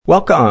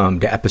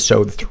Welcome to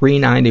episode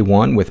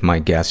 391 with my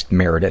guest,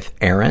 Meredith,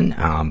 Erin.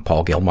 I'm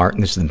Paul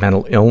Gilmartin. This is the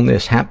Mental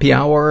Illness Happy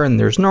Hour, and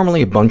there's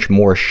normally a bunch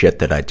more shit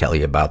that I tell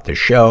you about the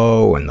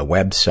show and the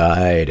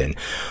website and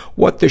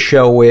what the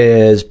show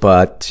is,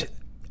 but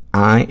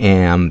I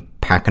am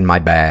packing my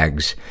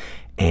bags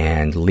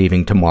and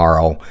leaving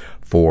tomorrow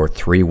for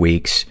 3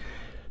 weeks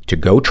to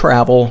go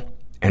travel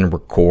and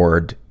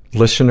record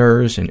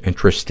listeners and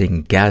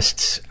interesting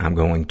guests. I'm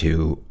going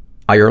to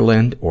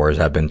Ireland, or as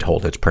I've been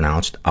told it's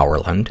pronounced,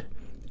 Ireland,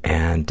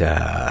 and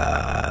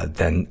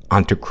then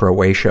on to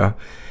Croatia,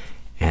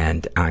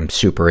 and I'm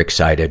super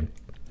excited.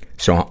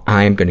 So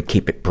I'm going to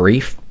keep it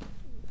brief.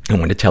 I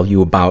want to tell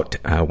you about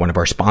one of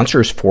our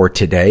sponsors for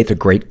today, the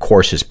Great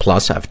Courses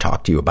Plus. I've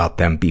talked to you about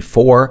them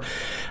before.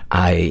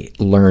 I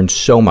learned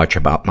so much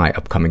about my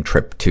upcoming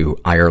trip to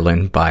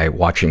Ireland by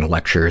watching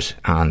lectures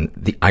on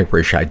the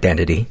Irish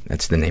identity.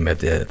 That's the name of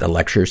the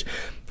lectures.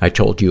 I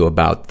told you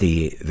about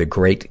the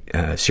great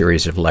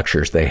series of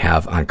lectures they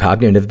have on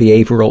cognitive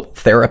behavioral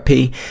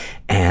therapy,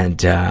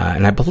 and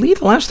I believe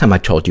the last time I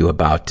told you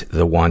about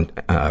the one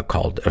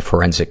called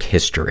Forensic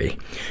History,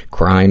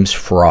 Crimes,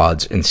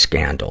 Frauds, and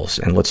Scandals.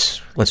 And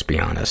let's be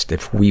honest,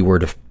 if we were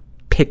to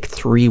pick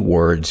 3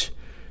 words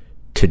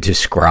to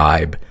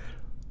describe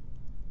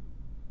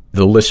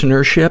the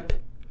listenership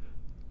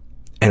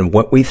and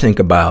what we think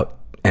about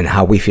and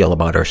how we feel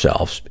about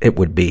ourselves, it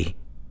would be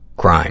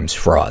crimes,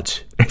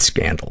 frauds, and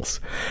scandals.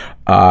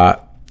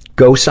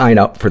 Go sign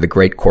up for the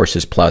Great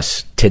Courses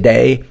Plus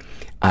today.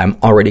 I'm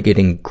already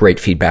getting great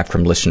feedback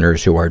from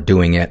listeners who are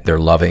doing it. They're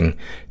loving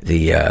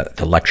the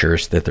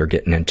lectures that they're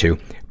getting into.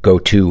 Go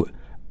to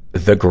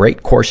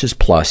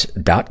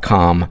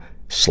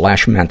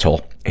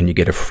thegreatcoursesplus.com/mental and you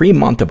get a free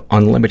month of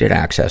unlimited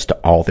access to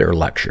all their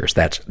lectures.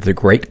 That's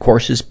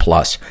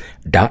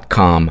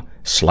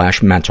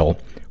thegreatcoursesplus.com/mental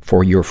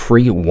for your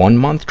free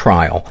 1-month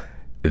trial.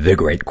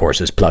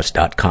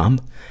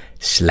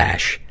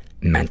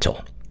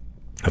 thegreatcoursesplus.com/mental.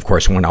 Of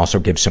course, I want to also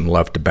give some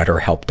love to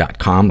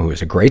BetterHelp.com, who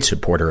is a great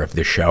supporter of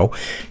this show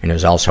and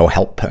is also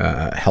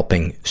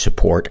helping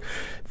support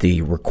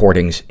the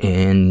recordings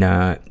in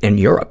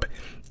Europe.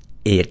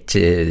 It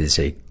is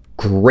a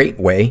great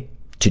way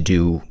to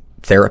do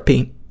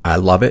therapy. I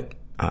love it.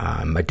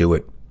 I do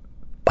it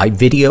by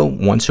video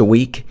once a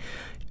week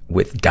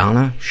with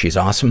Donna. She's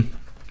awesome.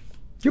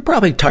 You're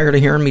probably tired of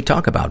hearing me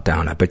talk about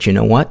Donna, but you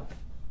know what?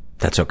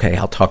 That's okay.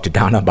 I'll talk to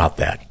Donna about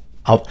that.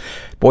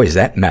 Boy, is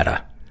that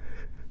meta.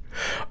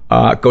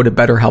 Go to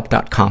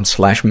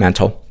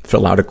betterhelp.com/mental,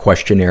 fill out a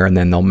questionnaire, and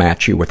then they'll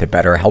match you with a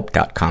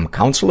betterhelp.com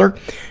counselor,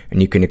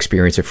 and you can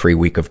experience a free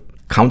week of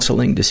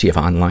counseling to see if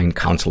online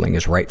counseling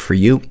is right for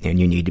you, and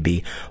you need to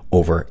be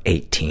over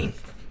 18.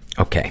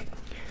 Okay.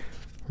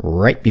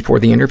 Right before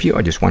the interview,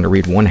 I just want to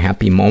read one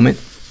happy moment.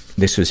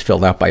 This was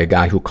filled out by a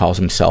guy who calls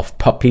himself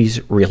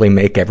Puppies Really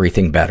Make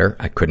Everything Better.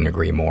 I couldn't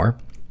agree more.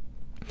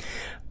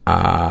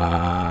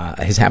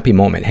 His happy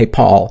moment. Hey,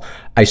 Paul,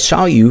 I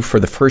saw you for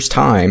the first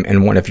time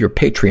in one of your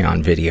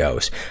Patreon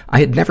videos.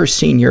 I had never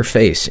seen your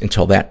face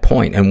until that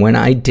point, and when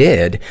I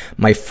did,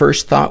 my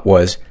first thought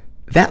was,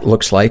 that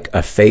looks like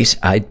a face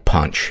I'd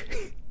punch.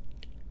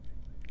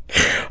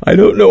 I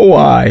don't know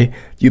why.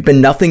 You've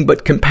been nothing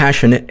but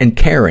compassionate and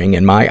caring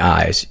in my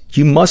eyes.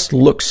 You must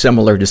look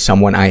similar to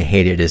someone I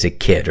hated as a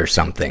kid or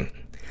something.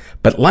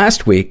 But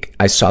last week,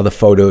 I saw the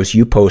photos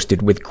you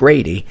posted with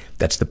Grady.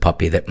 That's the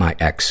puppy that my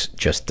ex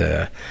just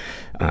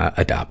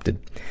adopted.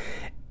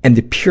 And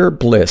the pure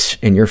bliss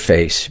in your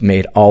face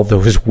made all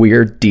those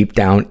weird,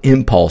 deep-down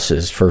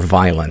impulses for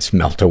violence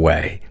melt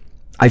away.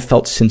 I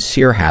felt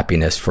sincere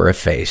happiness for a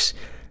face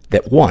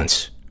that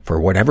once, for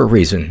whatever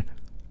reason,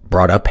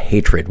 brought up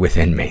hatred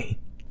within me.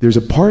 There's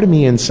a part of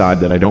me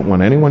inside that I don't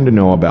want anyone to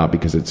know about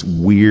because it's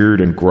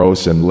weird and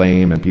gross and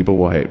lame and people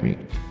will hate me.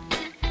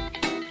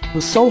 It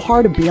was so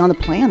hard to be on the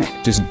planet.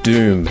 Just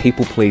doom,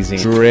 people-pleasing,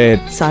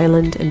 dread.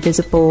 Silent,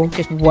 invisible,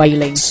 just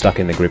wailing. Stuck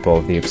in the grip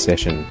of the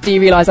obsession.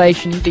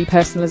 Derealization,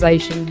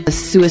 depersonalization. A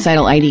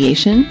suicidal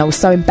ideation. I was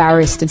so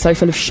embarrassed and so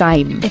full of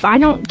shame. If I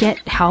don't get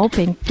help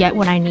and get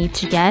what I need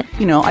to get...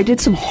 You know, I did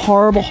some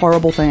horrible,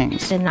 horrible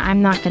things. And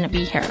I'm not going to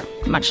be here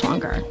much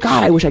longer.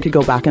 God, I wish I could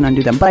go back and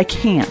undo them, but I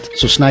can't.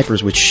 So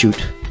snipers would shoot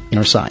in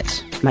our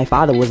sides. My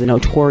father was a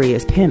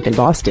notorious pimp in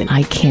Boston.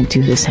 I can't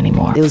do this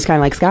anymore. It was kind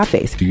of like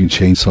Scarface. You can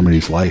change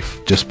somebody's life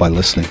just by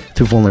listening.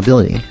 Through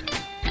vulnerability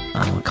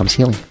comes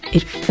healing.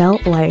 It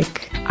felt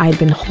like I'd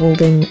been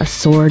holding a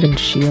sword and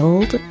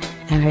shield,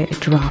 and I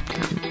dropped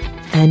them.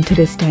 And to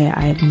this day,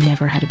 I have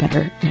never had a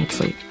better night's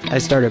sleep. I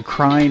started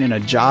crying in a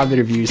job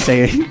interview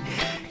saying,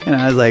 and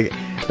I was like,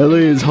 LA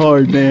is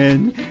hard,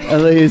 man.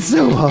 LA is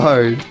so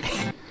hard.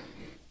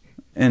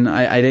 And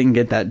I didn't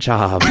get that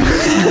job.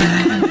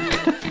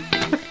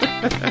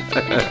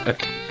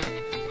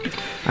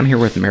 I'm here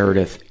with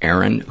Meredith,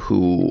 Erin,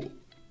 who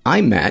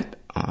I met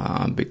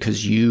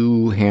because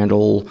you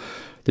handle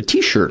the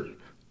T-shirt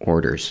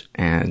orders.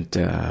 And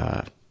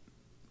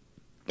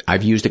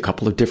I've used a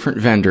couple of different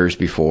vendors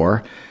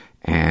before,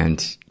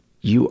 and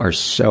you are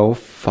so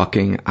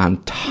fucking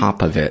on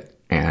top of it.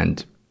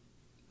 And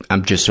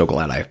I'm just so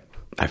glad I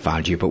I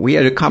found you, but we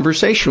had a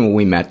conversation when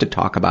we met to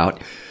talk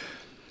about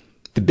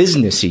the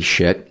businessy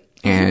shit,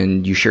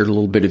 and you shared a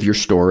little bit of your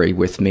story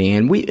with me,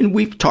 and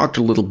we've talked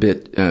a little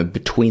bit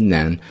between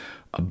then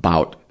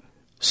about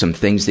some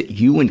things that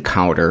you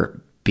encounter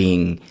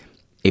being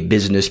a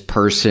business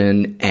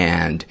person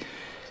and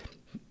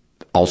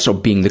also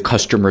being the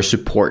customer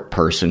support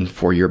person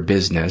for your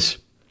business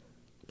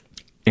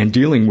and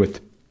dealing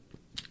with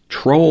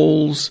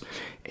trolls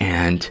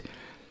and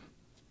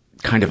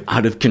kind of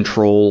out of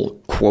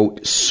control,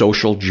 quote,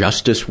 social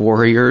justice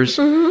warriors.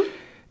 Mm-hmm.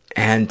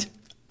 And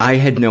I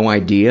had no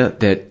idea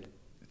that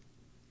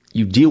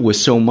you deal with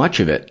so much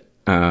of it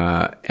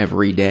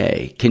every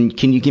day. Can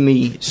you give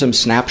me some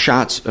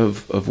snapshots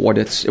of what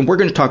it's, and we're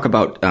going to talk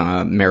about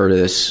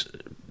Meredith's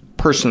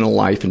personal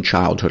life and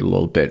childhood a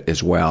little bit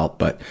as well,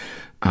 but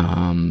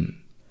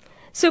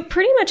so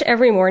pretty much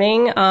every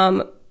morning,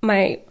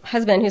 my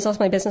husband, who's also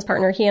my business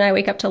partner, he and I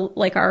wake up to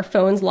like our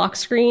phone's lock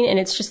screen, and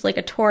it's just like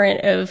a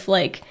torrent of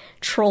like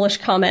trollish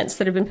comments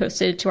that have been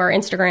posted to our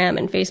Instagram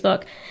and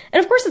Facebook.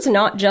 And of course, it's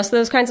not just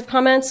those kinds of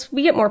comments.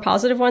 We get more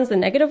positive ones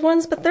than negative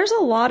ones, but there's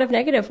a lot of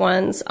negative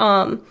ones.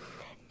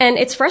 And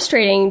it's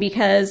frustrating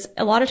because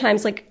a lot of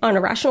times, like on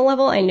a rational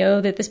level, I know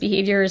that this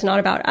behavior is not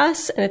about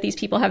us and that these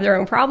people have their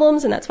own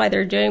problems and that's why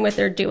they're doing what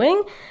they're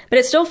doing. But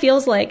it still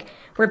feels like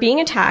we're being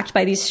attacked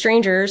by these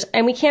strangers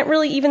and we can't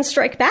really even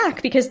strike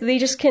back because they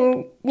just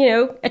can,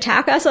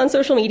 attack us on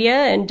social media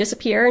and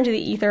disappear into the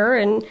ether,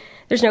 and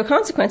there's no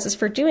consequences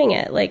for doing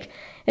it. Like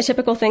a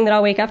typical thing that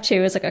I'll wake up to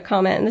is like a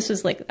comment, and this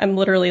was like, I'm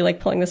literally like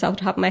pulling this off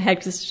the top of my head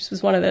because this just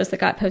was one of those that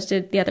got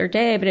posted the other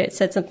day, but it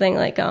said something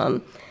like,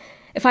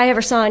 if I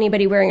ever saw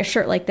anybody wearing a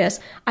shirt like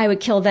this, I would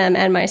kill them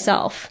and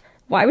myself.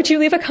 Why would you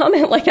leave a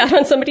comment like that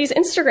on somebody's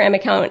Instagram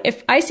account?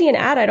 If I see an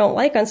ad I don't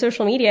like on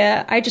social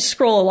media, I just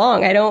scroll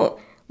along. I don't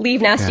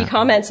leave nasty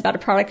comments about a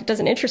product that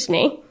doesn't interest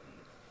me.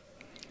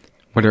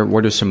 What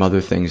are some other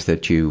things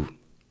that you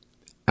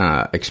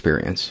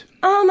experience?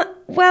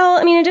 Well,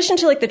 I mean, in addition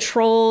to like the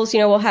trolls,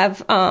 we'll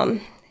have,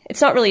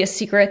 it's not really a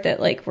secret that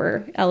like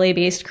we're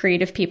LA-based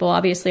creative people.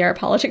 Obviously, our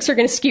politics are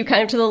going to skew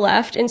kind of to the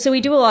left. And so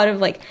we do a lot of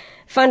like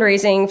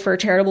fundraising for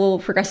charitable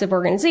progressive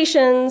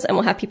organizations, and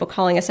we'll have people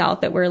calling us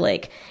out that we're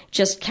like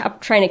just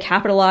trying to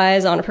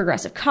capitalize on a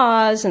progressive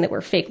cause and that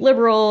we're fake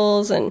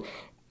liberals and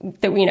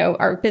that,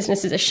 our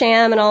business is a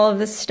sham and all of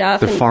this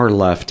stuff. The far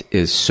left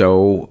is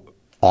so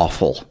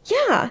awful.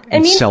 Yeah.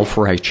 And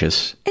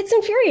self-righteous. It's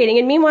infuriating.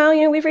 And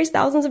meanwhile, we've raised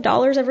thousands of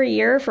dollars every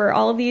year for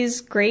all of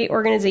these great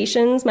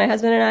organizations. My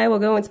husband and I will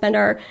go and spend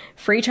our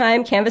free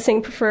time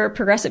canvassing for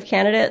progressive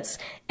candidates.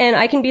 And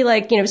I can be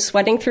like,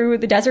 sweating through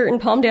the desert in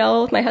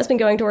Palmdale with my husband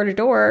going door to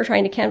door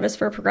trying to canvass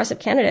for a progressive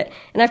candidate.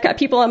 And I've got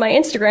people on my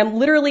Instagram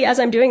literally as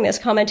I'm doing this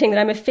commenting that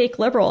I'm a fake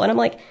liberal. And I'm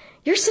like,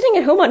 you're sitting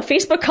at home on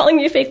Facebook calling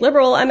me a fake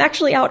liberal. I'm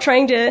actually out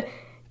trying to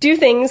do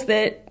things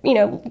that,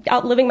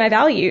 outliving my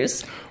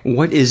values.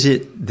 What is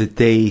it that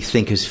they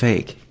think is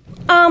fake?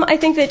 I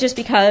think that just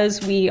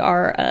because we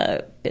are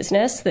a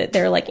business, that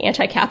they're like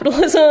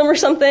anti-capitalism or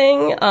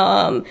something.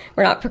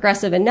 We're not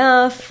progressive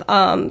enough.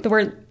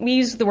 We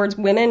use the words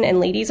women and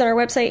ladies on our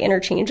website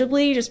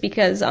interchangeably just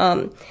because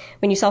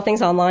when you sell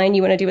things online,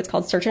 you want to do what's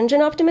called search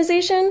engine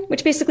optimization,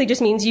 which basically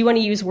just means you want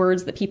to use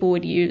words that people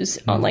would use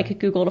on like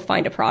Google to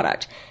find a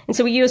product. And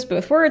so we use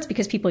both words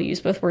because people use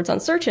both words on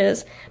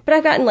searches. But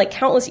I've gotten like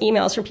countless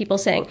emails from people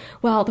saying,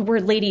 well, the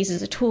word ladies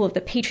is a tool of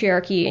the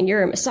patriarchy and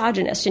you're a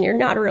misogynist and you're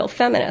not a real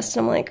feminist.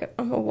 And I'm like,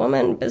 I'm a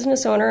woman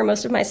business owner.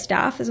 Most of my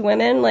staff is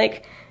women.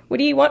 Like, what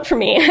do you want from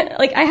me?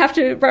 Like, I have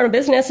to run a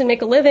business and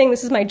make a living.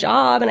 This is my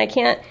job, and I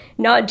can't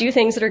not do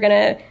things that are going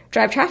to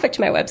drive traffic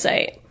to my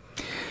website.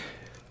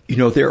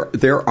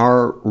 There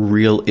are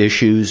real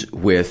issues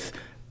with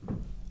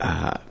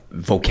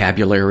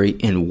vocabulary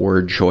and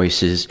word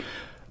choices,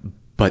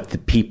 but the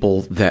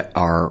people that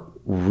are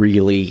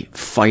really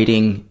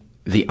fighting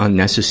the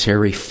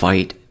unnecessary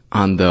fight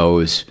on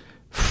those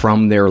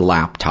from their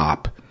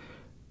laptop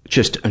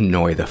just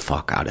annoy the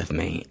fuck out of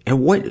me.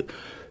 And what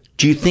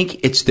do you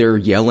think it's they're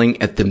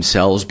yelling at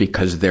themselves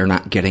because they're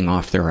not getting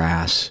off their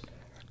ass?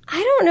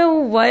 I don't know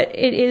what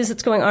it is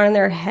that's going on in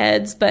their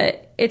heads,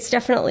 but it's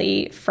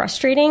definitely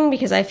frustrating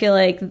because I feel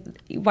like,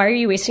 why are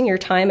you wasting your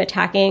time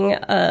attacking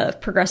a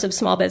progressive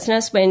small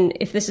business when,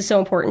 if this is so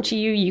important to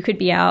you, you could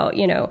be out,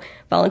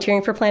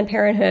 volunteering for Planned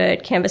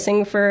Parenthood,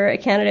 canvassing for a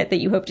candidate that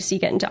you hope to see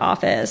get into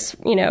office,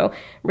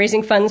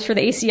 raising funds for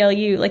the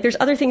ACLU. Like, there's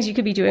other things you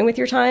could be doing with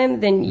your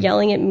time than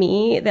yelling at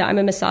me that I'm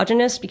a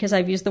misogynist because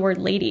I've used the word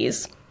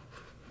ladies.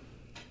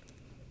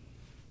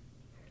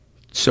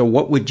 So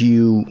what would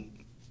you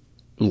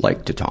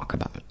like to talk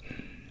about?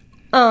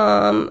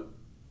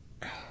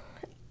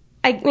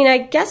 I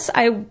guess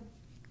I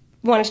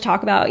wanted to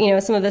talk about,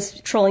 some of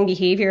this trolling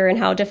behavior and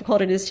how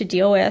difficult it is to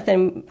deal with,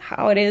 and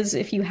how it is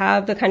if you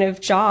have the kind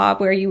of job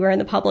where you are in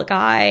the public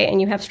eye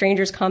and you have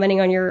strangers commenting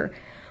on your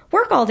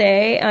work all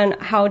day, and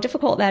how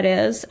difficult that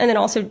is. And then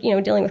also,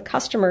 dealing with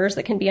customers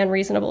that can be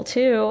unreasonable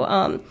too.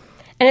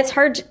 And it's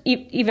hard,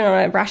 even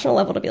on a rational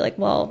level, to be like,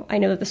 well, I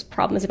know that this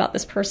problem is about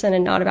this person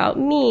and not about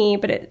me,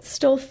 but it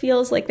still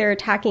feels like they're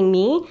attacking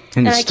me.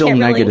 And it's still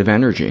negative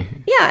energy.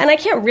 Yeah, and I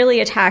can't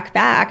really attack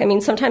back. I mean,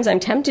 sometimes I'm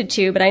tempted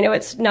to, but I know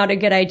it's not a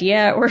good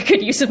idea or a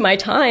good use of my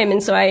time,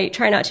 and so I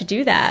try not to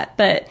do that.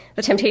 But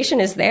the temptation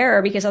is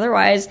there, because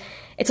otherwise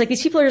it's like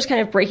these people are just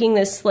kind of breaking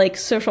this like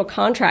social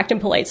contract in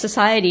polite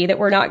society that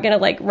we're not going to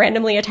like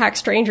randomly attack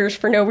strangers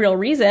for no real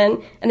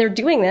reason. And they're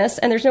doing this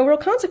and there's no real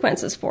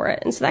consequences for it.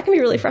 And so that can be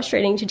really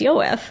frustrating to deal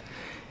with.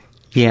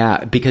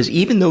 Yeah, because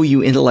even though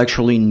you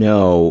intellectually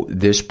know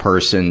this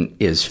person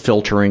is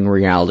filtering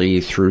reality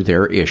through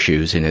their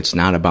issues and it's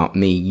not about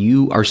me,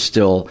 you are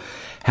still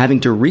having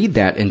to read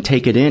that and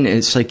take it in. And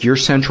it's like your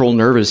central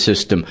nervous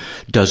system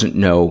doesn't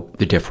know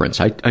the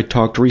difference. I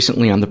talked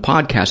recently on the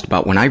podcast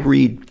about when I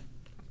read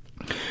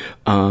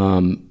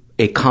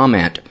a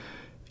comment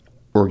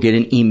or get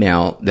an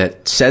email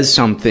that says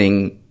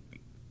something,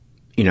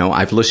 you know,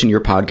 I've listened to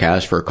your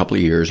podcast for a couple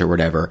of years or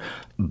whatever,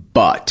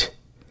 but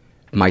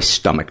my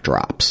stomach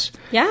drops.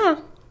 Yeah.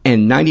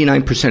 And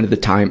 99% of the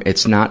time,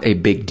 it's not a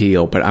big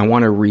deal, but I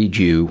want to read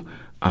you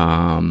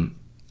an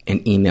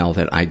email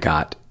that I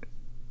got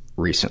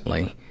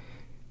recently.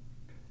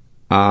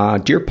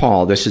 Dear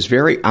Paul, this is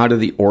very out of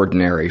the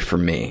ordinary for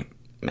me.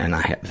 And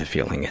I have the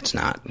feeling it's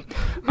not.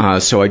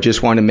 So I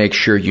just want to make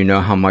sure you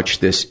know how much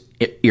this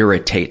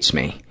irritates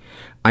me.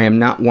 I am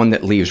not one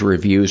that leaves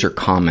reviews or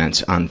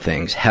comments on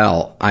things.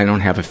 Hell, I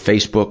don't have a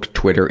Facebook,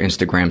 Twitter,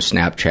 Instagram,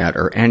 Snapchat,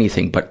 or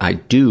anything, but I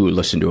do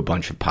listen to a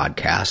bunch of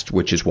podcasts,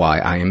 which is why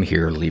I am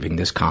here leaving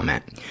this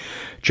comment.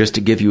 Just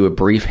to give you a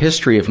brief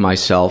history of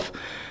myself,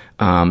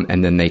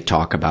 and then they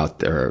talk about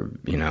their,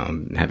 you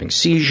know, having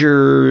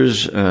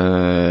seizures,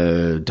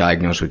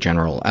 diagnosed with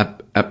general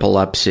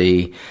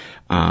epilepsy.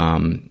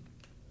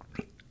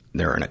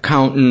 They're an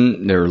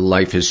accountant, their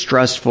life is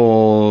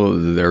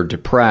stressful, they're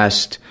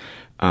depressed,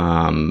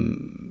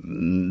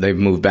 they've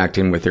moved back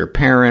in with their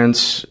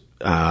parents,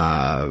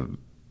 and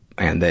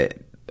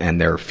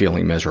they're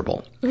feeling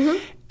miserable. Mm-hmm.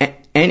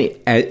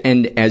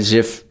 And as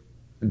if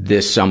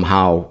this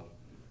somehow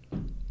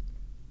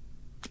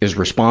is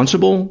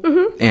responsible,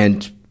 mm-hmm.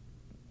 and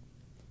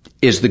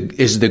is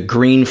the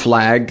green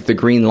flag, the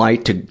green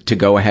light to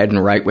go ahead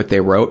and write what they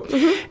wrote.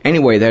 Mm-hmm.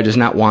 Anyway, that is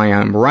not why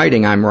I'm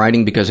writing. I'm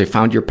writing because I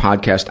found your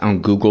podcast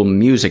on Google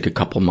Music a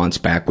couple months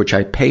back, which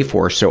I pay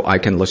for so I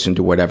can listen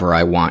to whatever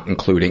I want,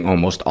 including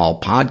almost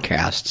all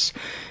podcasts,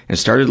 and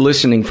started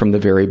listening from the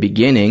very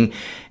beginning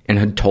and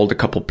had told a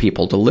couple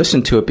people to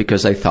listen to it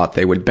because I thought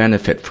they would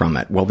benefit from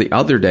it. Well, the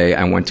other day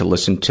I went to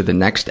listen to the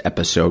next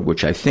episode,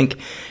 which I think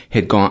I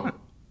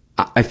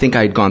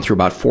had gone through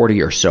about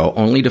 40 or so,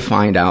 only to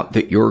find out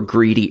that your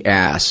greedy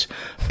ass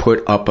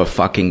put up a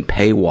fucking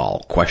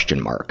paywall, ?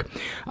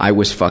 I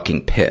was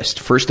fucking pissed.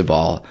 First of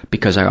all,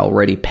 because I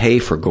already pay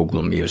for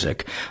Google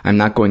Music. I'm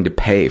not going to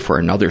pay for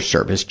another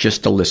service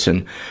just to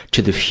listen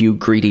to the few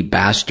greedy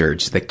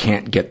bastards that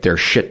can't get their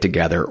shit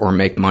together or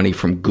make money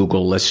from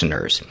Google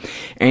listeners.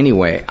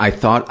 Anyway, I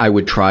thought I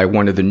would try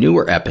one of the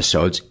newer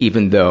episodes,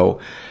 even though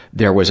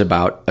there was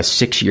about a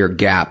 6-year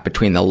gap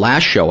between the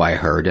last show I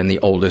heard and the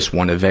oldest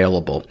one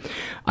available.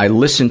 I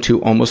listened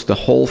to almost the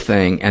whole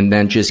thing and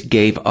then just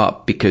gave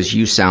up because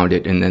you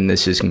sounded, and then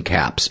this is in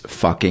caps,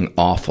 fucking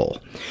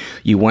awful.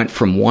 You went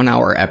from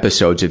 1-hour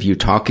episodes of you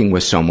talking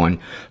with someone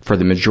for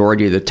the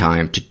majority of the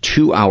time to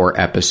 2-hour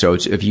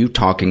episodes of you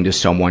talking to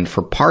someone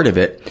for part of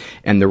it,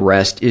 and the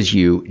rest is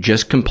you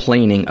just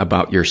complaining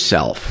about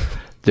yourself.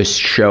 This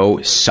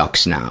show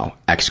sucks now! !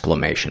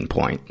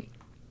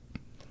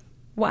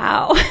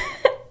 Wow.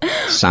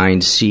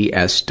 Signed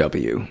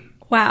CSW.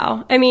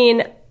 Wow. I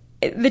mean,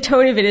 the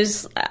tone of it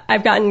is,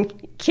 can't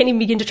even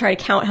begin to try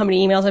to count how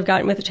many emails I've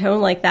gotten with a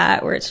tone like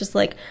that, where it's just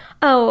like,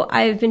 oh,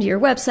 I've been to your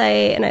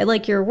website and I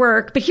like your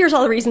work, but here's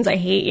all the reasons I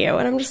hate you.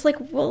 And I'm just like,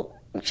 well,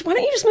 why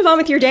don't you just move on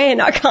with your day and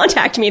not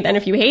contact me then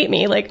if you hate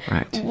me? Like,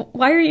 right.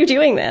 Why are you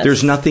doing this?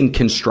 There's nothing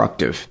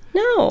constructive.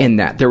 No. In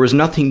that. There was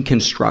nothing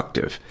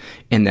constructive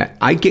in that.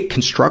 I get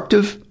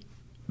constructive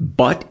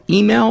but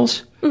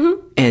emails,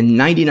 mm-hmm. and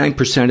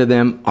 99% of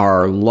them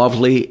are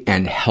lovely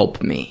and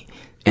help me.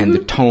 And mm-hmm.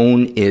 the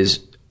tone is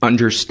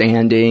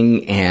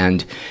understanding,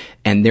 and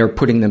they're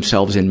putting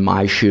themselves in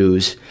my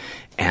shoes.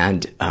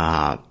 And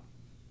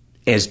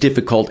as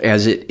difficult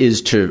as it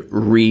is to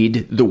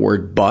read the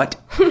word but,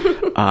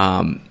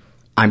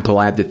 I'm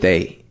glad that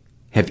they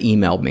have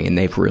emailed me and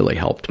they've really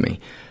helped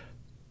me.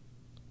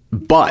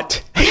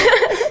 But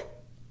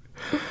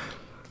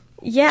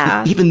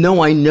yeah, even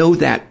though I know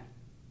that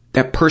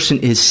person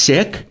is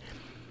sick,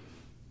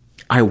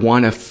 I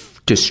want to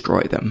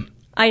destroy them.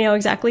 I know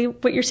exactly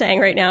what you're saying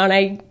right now, and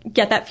I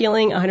get that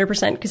feeling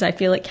 100% because I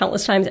feel it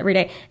countless times every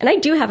day. And I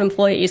do have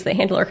employees that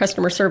handle our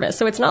customer service,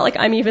 so it's not like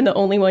I'm even the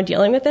only one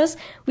dealing with this.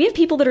 We have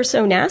people that are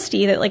so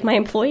nasty that, like, my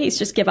employees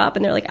just give up,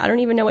 and they're like, I don't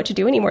even know what to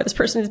do anymore. This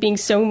person is being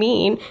so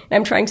mean, and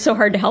I'm trying so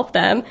hard to help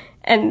them,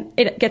 and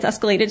it gets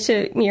escalated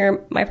to me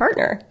or my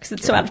partner because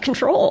it's so out of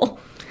control.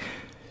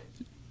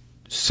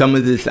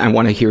 I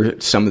want to hear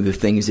some of the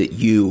things that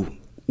you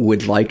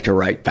would like to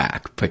write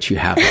back, but you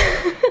haven't.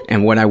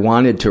 And what I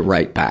wanted to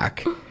write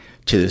back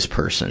to this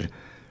person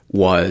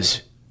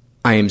was,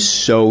 I am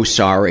so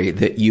sorry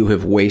that you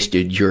have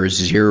wasted your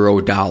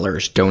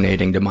 $0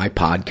 donating to my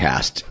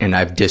podcast, and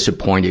I've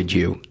disappointed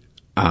you.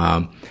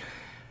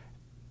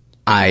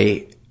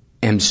 I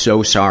am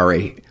so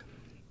sorry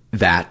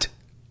that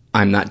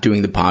I'm not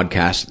doing the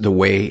podcast the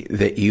way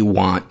that you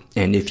want.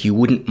 And if you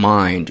wouldn't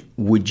mind,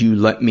 would you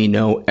let me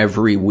know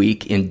every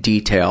week in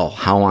detail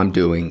how I'm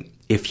doing,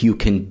 if you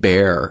can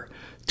bear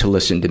to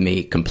listen to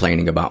me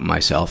complaining about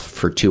myself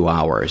for 2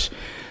 hours?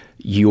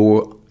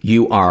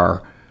 You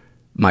are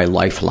my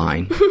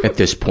lifeline at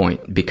this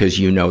point, because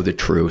you know the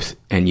truth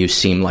and you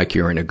seem like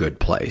you're in a good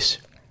place.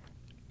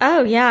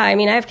 Oh, yeah. I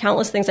mean, I have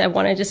countless things I've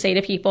wanted to say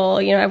to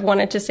people. You know, I've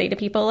wanted to say to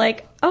people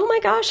like, oh my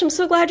gosh, I'm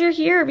so glad you're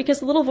here, because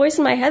the little voice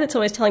in my head that's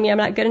always telling me I'm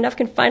not good enough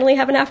can finally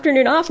have an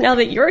afternoon off now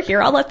that you're here.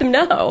 I'll let them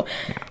know.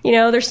 You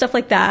know, there's stuff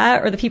like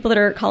that. Or the people that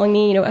are calling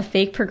me, you know, a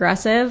fake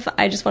progressive.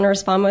 I just want to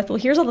respond with, well,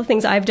 here's all the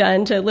things I've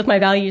done to live my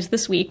values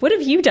this week. What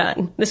have you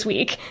done this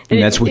week? And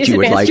that's what you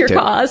would like your to.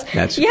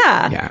 Cause?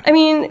 Yeah. I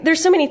mean,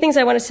 there's so many things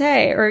I want to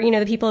say. Or, you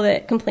know, the people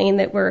that complain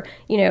that we're,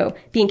 you know,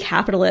 being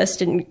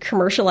capitalist and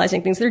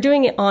commercializing things, they're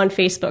doing it on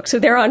Facebook. So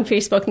they're on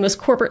Facebook, the most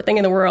corporate thing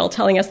in the world,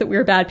 telling us that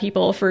we're bad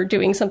people for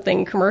doing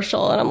something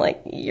commercial. And I'm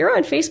like, you're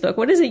on Facebook.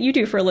 What is it you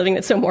do for a living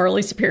that's so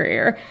morally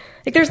superior?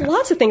 Like, there's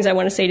lots of things I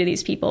want to say to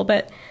these people,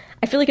 but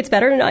I feel like it's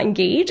better to not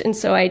engage. And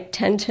so I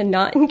tend to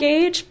not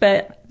engage,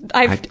 but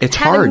it's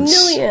had hard. A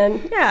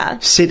million. Yeah.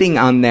 Sitting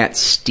on that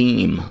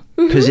steam,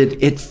 because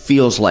it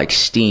feels like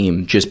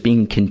steam just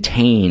being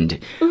contained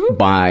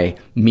by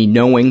me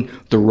knowing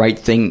the right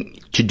thing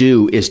to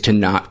do is to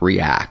not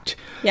react.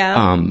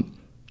 Yeah.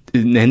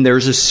 And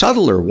there's a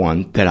subtler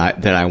one that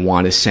I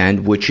want to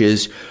send, which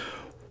is,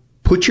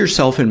 put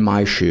yourself in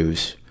my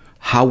shoes.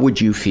 How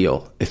would you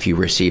feel if you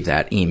received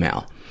that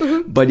email?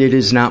 But it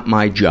is not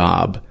my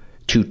job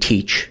to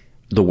teach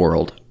the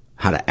world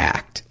how to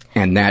act.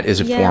 And that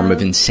is a form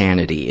of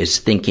insanity, is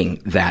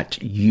thinking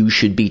that you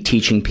should be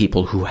teaching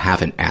people who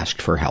haven't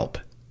asked for help.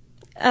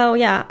 Oh,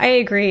 yeah, I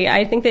agree.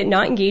 I think that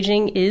not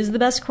engaging is the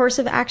best course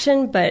of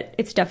action, but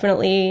it's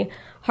definitely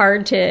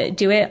hard to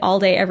do it all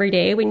day, every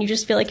day, when you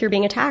just feel like you're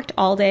being attacked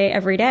all day,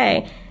 every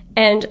day.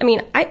 And I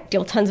mean, I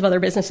deal with tons of other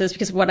businesses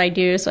because of what I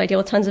do. So I deal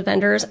with tons of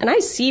vendors, and I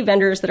see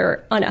vendors that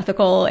are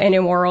unethical and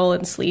immoral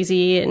and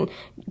sleazy and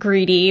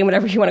greedy and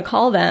whatever you want to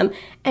call them.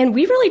 And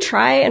we really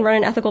try and run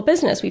an ethical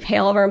business. We pay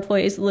all of our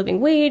employees the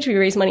living wage. We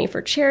raise money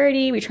for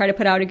charity. We try to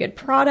put out a good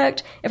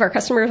product. If our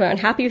customers are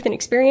unhappy with an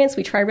experience,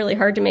 we try really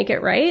hard to make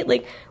it right.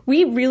 Like,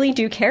 we really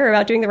do care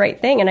about doing the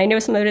right thing. And I know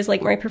some of it is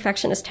like my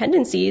perfectionist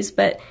tendencies,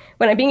 but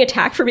when I'm being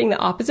attacked for being the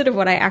opposite of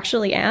what I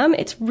actually am,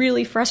 it's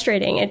really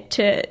frustrating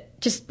to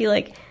just be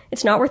like,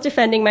 it's not worth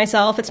defending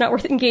myself. It's not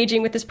worth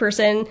engaging with this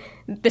person.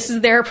 This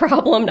is their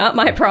problem, not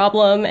my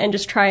problem, and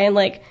just try and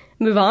like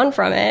move on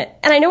from it.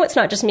 And I know it's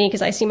not just me,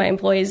 because I see my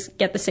employees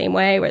get the same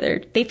way,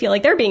 where they feel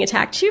like they're being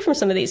attacked too from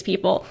some of these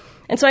people.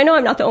 And so I know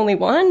I'm not the only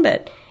one,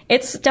 but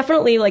it's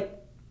definitely like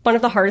one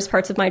of the hardest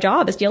parts of my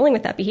job is dealing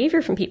with that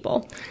behavior from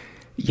people.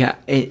 Yeah.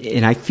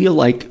 And I feel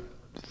like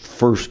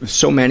for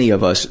so many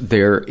of us,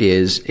 there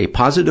is a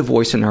positive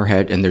voice in our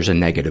head and there's a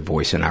negative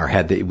voice in our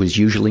head that was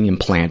usually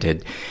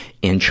implanted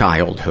in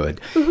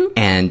childhood.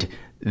 And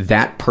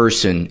that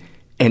person,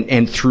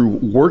 and through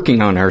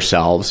working on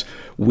ourselves,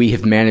 we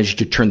have managed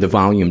to turn the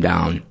volume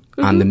down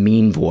on the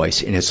mean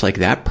voice. And it's like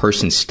that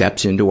person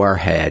steps into our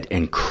head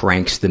and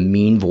cranks the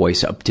mean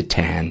voice up to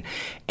 10.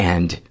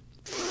 And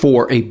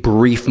for a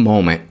brief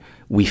moment,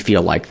 we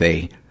feel like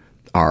they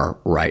are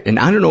right. And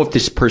I don't know if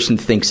this person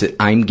thinks that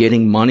I'm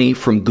getting money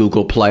from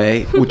Google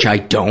Play, which I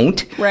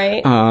don't.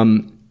 Right. Not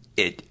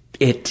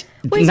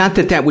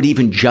that would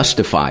even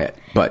justify it,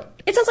 but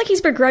it sounds like he's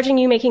begrudging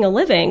you making a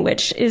living,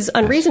 which is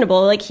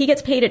unreasonable. Like, he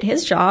gets paid at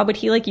his job. Would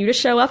he like you to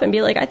show up and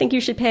be like, I think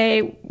you should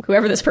pay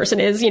whoever this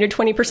person is,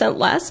 20%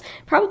 less?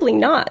 Probably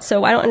not.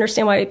 So I don't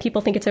understand why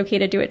people think it's okay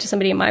to do it to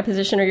somebody in my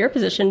position or your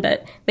position,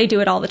 but they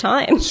do it all the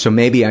time. So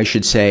maybe I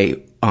should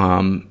say,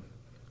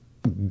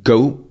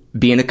 go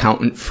be an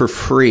accountant for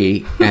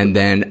free, and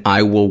then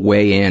I will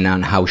weigh in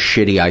on how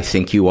shitty I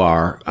think you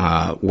are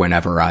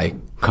whenever I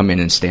come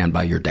in and stand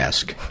by your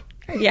desk.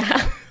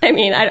 Yeah. I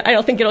mean, I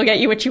don't think it'll get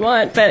you what you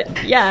want,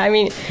 but yeah, I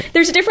mean,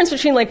 there's a difference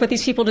between like what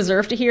these people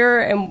deserve to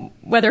hear and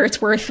whether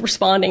it's worth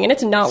responding, and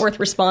it's not worth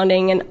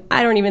responding, and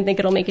I don't even think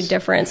it'll make a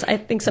difference. I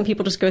think some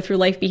people just go through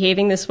life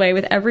behaving this way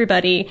with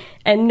everybody,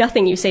 and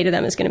nothing you say to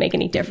them is going to make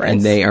any difference.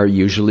 And they are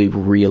usually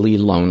really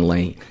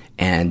lonely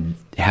and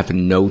have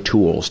no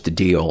tools to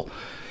deal.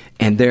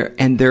 And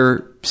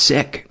they're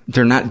sick.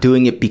 They're not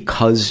doing it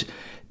because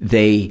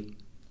they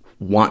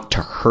want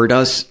to hurt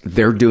us.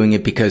 They're doing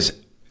it because,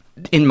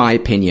 in my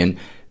opinion,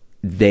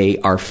 they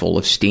are full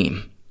of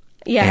steam.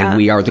 Yeah. And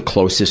we are the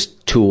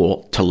closest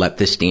tool to let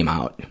the steam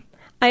out.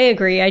 I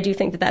agree. I do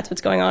think that that's what's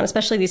going on,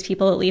 especially these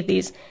people that leave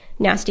these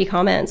nasty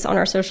comments on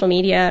our social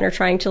media and are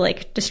trying to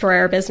like destroy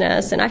our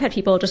business. And I've had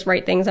people just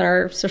write things on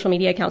our social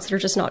media accounts that are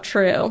just not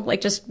true,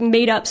 like just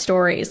made up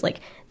stories. Like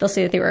they'll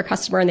say that they were a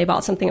customer and they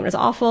bought something that was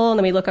awful, and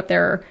then we look up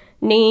their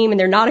name and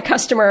they're not a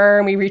customer,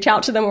 and we reach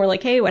out to them and we're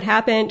like, hey, what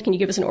happened? Can you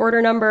give us an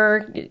order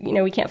number? You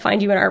know, we can't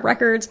find you in our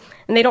records.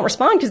 And they don't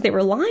respond because they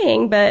were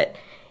lying. But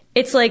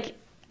it's like,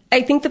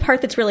 I think the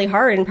part that's really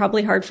hard, and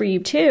probably hard for you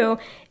too,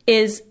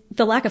 is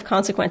the lack of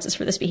consequences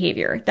for this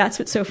behavior. That's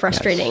what's so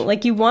frustrating. Yes.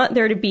 Like, you want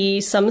there to be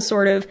some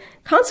sort of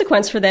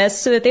consequence for this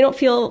so that they don't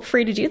feel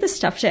free to do this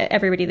stuff to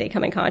everybody they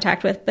come in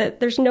contact with. But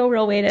there's no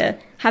real way to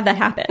have that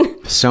happen.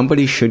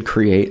 Somebody should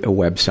create a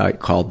website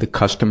called The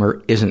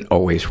Customer Isn't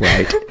Always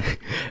Right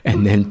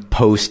and then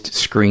post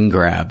screen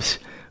grabs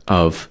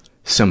of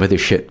some of the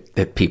shit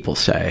that people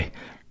say.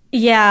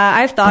 Yeah,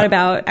 I've thought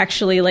about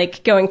actually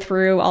like going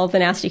through all of the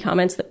nasty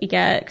comments that we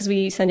get, because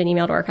we send an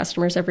email to our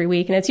customers every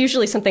week, and it's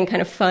usually something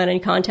kind of fun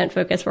and content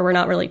focused where we're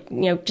not really,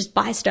 just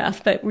buy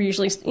stuff, but we're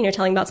usually,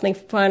 telling about something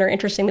fun or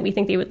interesting that we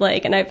think they would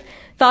like. And I've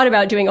thought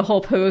about doing a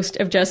whole post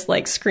of just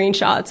like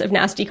screenshots of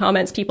nasty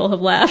comments people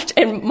have left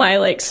and my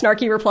like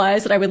snarky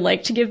replies that I would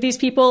like to give these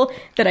people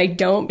that I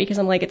don't, because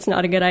I'm like, it's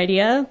not a good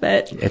idea,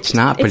 but it's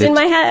not, it's in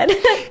my head.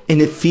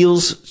 And it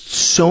feels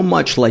so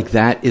much like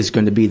that is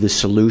going to be the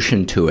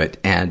solution to it.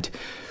 And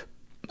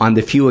on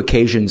the few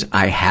occasions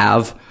I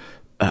have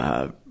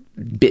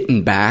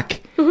bitten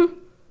back,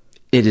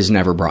 it has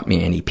never brought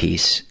me any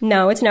peace.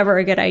 No, it's never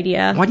a good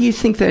idea. Why do you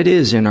think that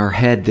is in our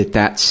head,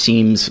 that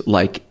seems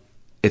like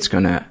it's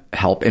going to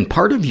help? And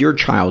part of your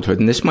childhood,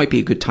 and this might be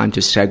a good time to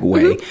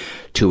segue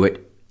to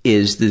it,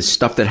 is the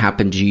stuff that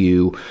happened to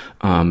you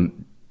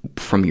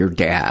from your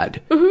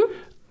dad.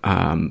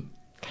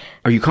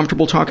 Are you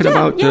comfortable talking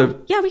about the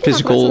we can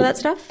physical talk about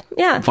some of that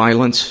stuff.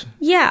 Violence?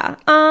 Yeah.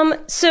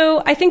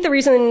 So I think the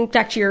reason,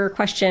 back to your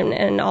question,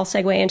 and I'll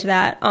segue into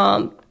that,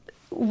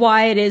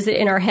 why it is that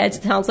in our heads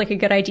it sounds like a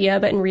good idea,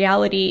 but in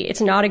reality it's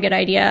not a good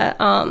idea.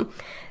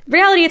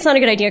 Reality, it's not a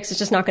good idea because it's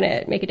just not going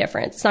to make a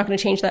difference. It's not going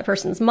to change that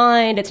person's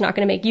mind. It's not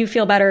going to make you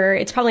feel better.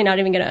 It's probably not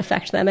even going to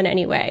affect them in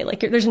any way. Like,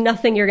 there's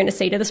nothing you're going to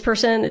say to this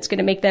person that's going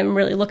to make them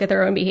really look at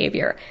their own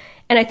behavior.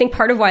 And I think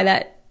part of why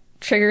that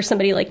triggers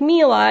somebody like me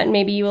a lot, and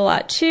maybe you a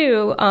lot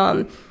too,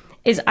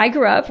 is I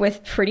grew up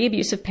with pretty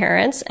abusive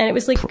parents, and it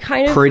was like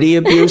kind of... Pretty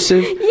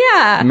abusive?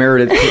 Yeah.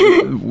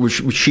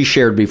 Meredith, she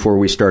shared before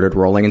we started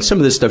rolling, and some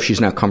of this stuff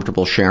she's not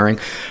comfortable sharing.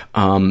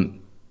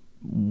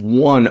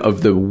 One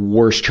of the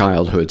worst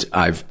childhoods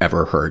I've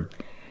ever heard.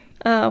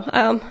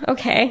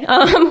 Okay.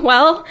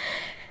 Well,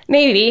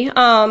 maybe.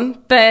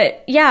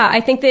 But yeah, I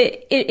think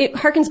that it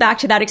harkens back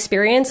to that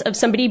experience of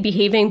somebody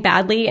behaving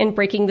badly and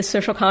breaking the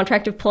social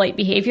contract of polite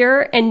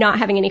behavior and not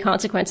having any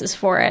consequences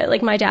for it.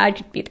 Like, my dad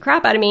could beat the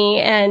crap out of me,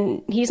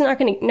 and he's not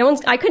going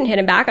to, I couldn't hit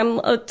him back. I'm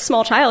a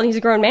small child. He's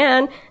a grown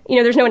man.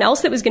 There's no one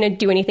else that was going to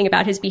do anything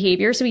about his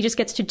behavior. So he just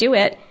gets to do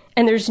it,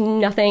 and there's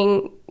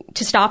nothing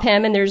to stop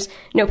him, and there's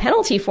no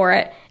penalty for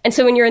it. And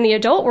so when you're in the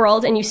adult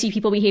world and you see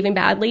people behaving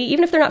badly,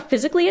 even if they're not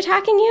physically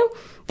attacking you,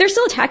 they're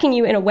still attacking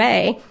you in a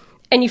way.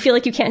 And you feel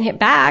like you can't hit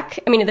back.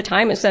 I mean, at the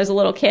time, it's because I was a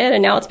little kid,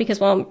 and now it's because,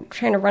 well, I'm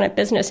trying to run a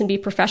business and be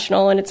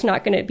professional, and it's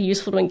not going to be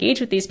useful to engage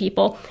with these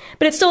people.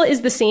 But it still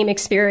is the same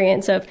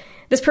experience of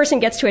this person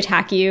gets to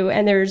attack you,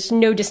 and there's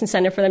no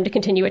disincentive for them to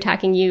continue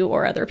attacking you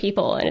or other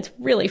people. And it's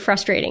really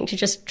frustrating to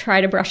just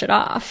try to brush it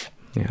off.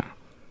 Yeah.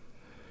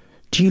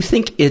 Do you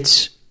think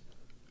it's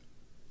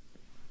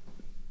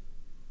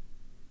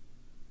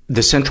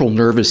the central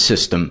nervous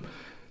system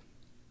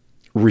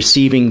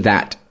receiving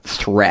that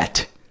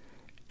threat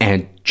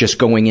and just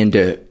going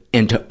into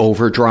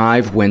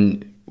overdrive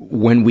when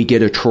we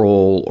get a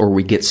troll or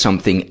we get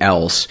something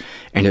else,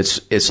 and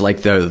it's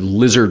like the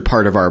lizard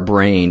part of our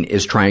brain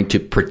is trying to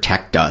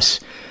protect us,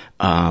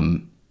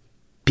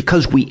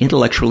 because we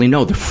intellectually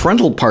know the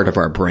frontal part of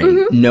our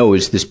brain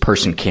knows this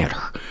person can't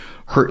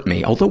hurt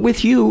me. Although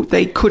with you,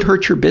 they could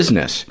hurt your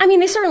business. I mean,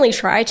 they certainly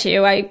try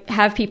to. I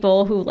have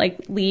people who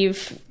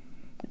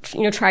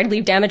try to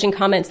leave damaging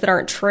comments that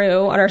aren't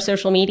true on our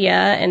social media,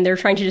 and they're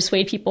trying to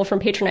dissuade people from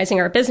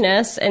patronizing our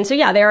business. And so,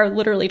 yeah, they are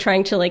literally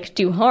trying to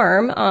do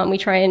harm. We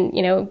try and,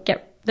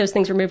 get those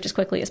things removed as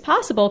quickly as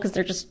possible because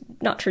they're just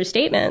not true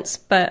statements.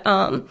 But,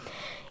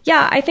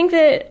 yeah, I think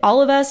that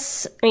all of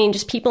us,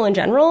 just people in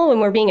general, when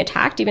we're being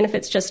attacked, even if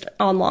it's just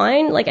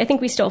online, I think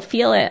we still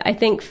feel it. I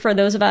think for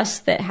those of us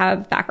that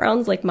have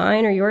backgrounds like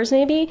mine or yours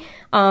maybe,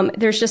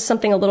 there's just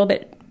something a little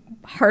bit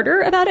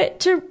harder about it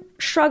to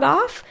shrug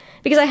off.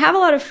 Because I have a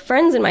lot of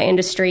friends in my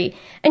industry,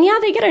 and yeah,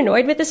 they get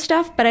annoyed with this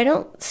stuff, but I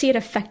don't see it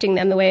affecting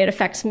them the way it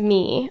affects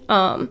me.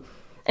 And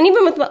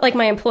even with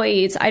my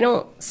employees, I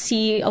don't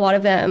see a lot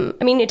of them.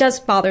 It does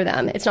bother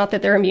them. It's not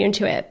that they're immune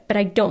to it, but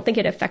I don't think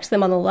it affects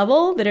them on the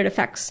level that it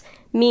affects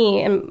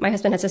me. And my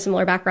husband has a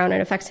similar background,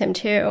 and it affects him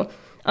too.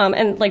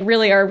 And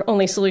really our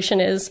only solution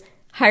is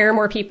hire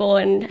more people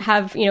and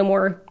have,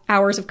 more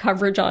hours of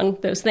coverage on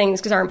those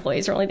things because our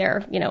employees are only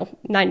there,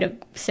 9 to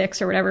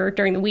 6 or whatever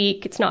during the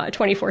week. It's not a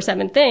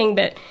 24/7 thing,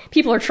 but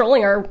people are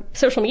trolling our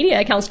social media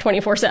accounts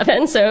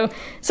 24/7. So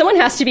someone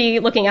has to be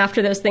looking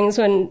after those things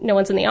when no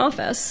one's in the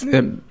office.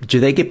 Do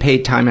they get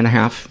paid time and a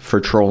half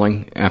for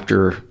trolling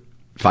after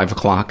 5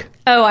 o'clock?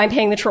 Oh, I'm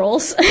paying the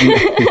trolls.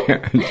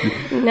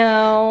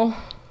 No.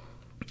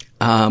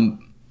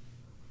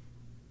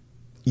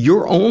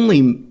 Your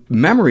only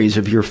memories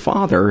of your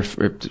father,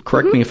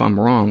 correct me if I'm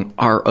wrong,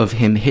 are of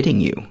him hitting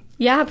you.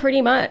 Yeah,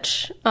 pretty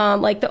much.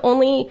 The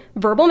only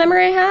verbal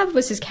memory I have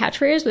was his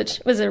catchphrase,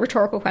 which was a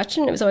rhetorical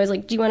question. It was always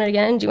like, do you want it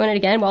again? Do you want it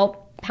again?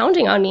 While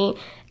pounding on me.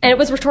 And it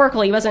was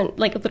rhetorical. He wasn't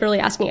literally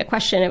asking a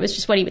question. It was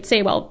just what he would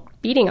say while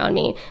beating on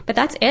me. But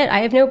that's it.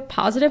 I have no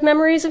positive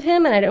memories of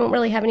him, and I don't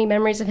really have any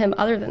memories of him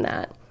other than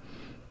that.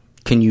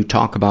 Can you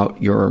talk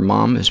about your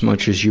mom as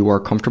much as you are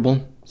comfortable?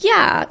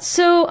 Yeah.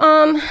 So,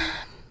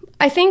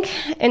 I think,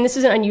 and this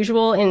isn't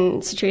unusual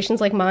in situations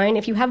like mine,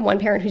 if you have one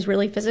parent who's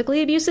really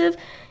physically abusive,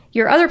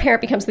 your other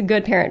parent becomes the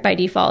good parent by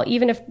default,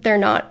 even if they're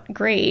not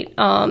great.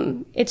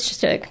 It's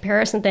just a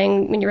comparison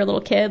thing when you're a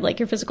little kid.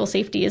 Your physical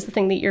safety is the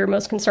thing that you're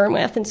most concerned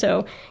with. And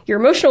so your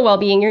emotional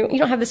well-being, you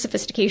don't have the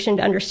sophistication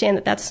to understand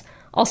that that's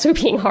also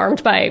being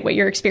harmed by what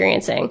you're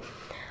experiencing.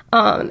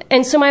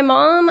 And so my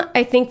mom,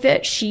 I think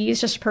that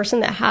she's just a person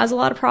that has a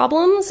lot of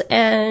problems,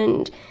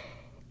 and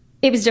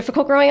it was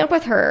difficult growing up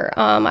with her.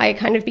 I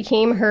kind of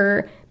became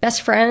her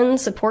best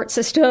friend, support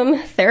system,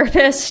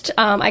 therapist.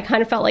 I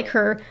kind of felt like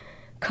her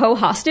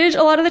co-hostage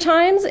a lot of the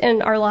times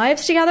in our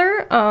lives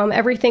together.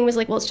 Everything was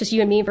it's just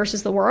you and me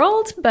versus the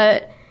world.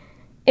 But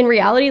in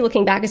reality,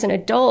 looking back as an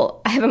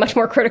adult, I have a much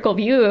more critical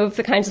view of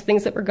the kinds of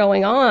things that were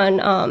going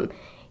on.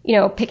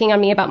 Picking on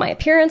me about my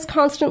appearance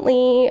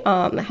constantly,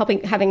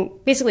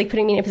 basically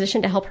putting me in a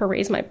position to help her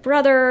raise my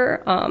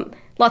brother,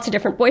 lots of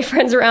different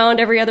boyfriends around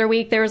every other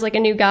week. There was a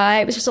new guy.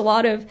 It was just a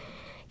lot of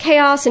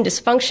chaos and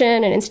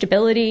dysfunction and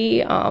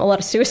instability, a lot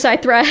of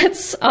suicide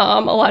threats,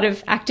 a lot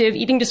of active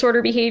eating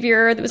disorder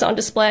behavior that was on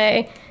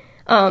display.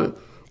 And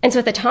so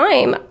at the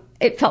time,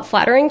 it felt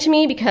flattering to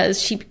me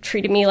because she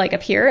treated me like a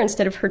peer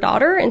instead of her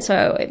daughter. And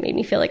so it made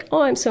me feel like,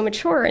 oh, I'm so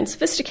mature and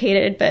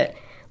sophisticated. But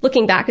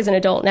looking back as an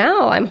adult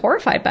now, I'm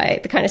horrified by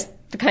the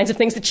kinds of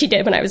things that she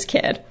did when I was a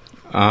kid.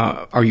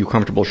 Are you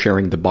comfortable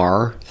sharing the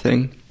bar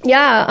thing?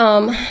 Yeah,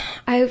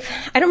 I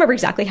don't remember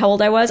exactly how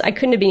old I was. I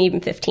couldn't have been even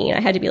 15. I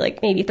had to be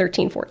maybe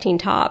 13, 14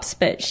 tops.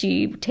 But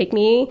she would take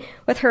me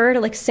with her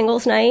to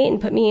singles night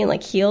and put me in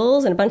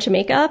heels and a bunch of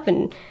makeup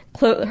and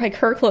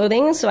her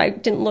clothing. So I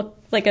didn't look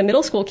like a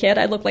middle school kid.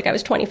 I looked like I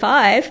was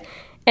 25.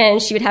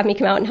 And she would have me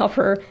come out and help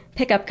her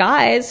pick up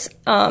guys.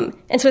 And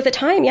so at the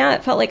time, yeah,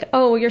 it felt like,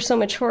 oh, you're so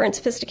mature and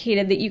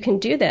sophisticated that you can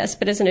do this.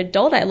 But as an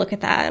adult, I look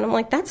at that and I'm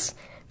like, that's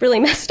really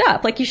messed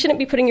up. You shouldn't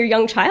be putting your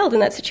young child in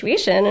that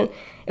situation. And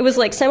it was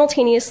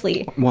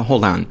simultaneously. Well,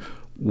 hold on.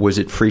 Was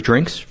it free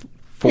drinks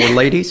for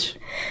ladies?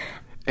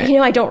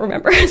 I don't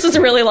remember. This was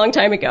a really long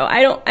time ago.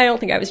 I don't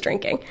think I was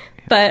drinking.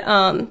 But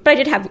I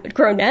did have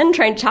grown men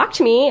trying to talk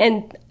to me,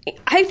 and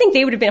I think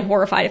they would have been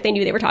horrified if they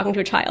knew they were talking to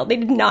a child. They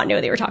did not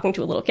know they were talking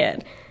to a little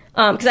kid.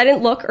 Because I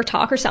didn't look or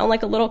talk or sound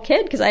like a little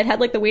kid because I'd had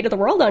the weight of the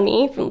world on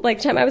me from the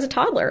time I was a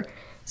toddler.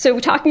 So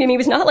talking to me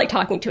was not like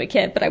talking to a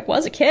kid, but I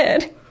was a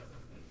kid.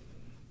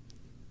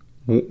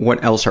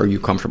 What else are you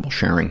comfortable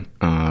sharing,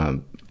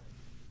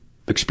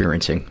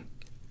 experiencing?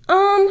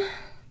 I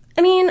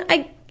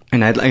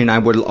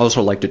would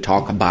also like to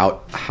talk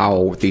about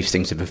how these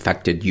things have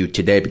affected you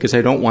today, because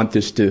I don't want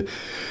this to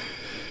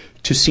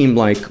seem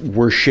like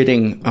we're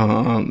shitting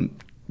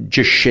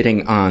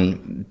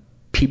on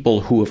people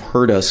who have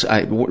hurt us.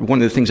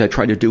 One of the things I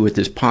try to do with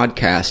this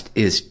podcast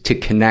is to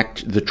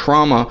connect the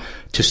trauma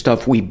to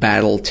stuff we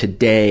battle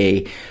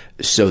today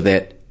so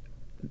that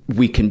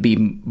we can be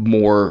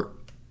more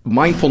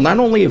mindful, not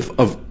only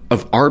of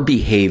our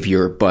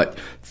behavior, but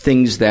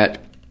things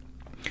that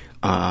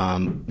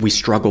we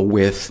struggle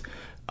with,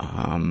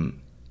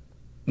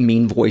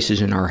 mean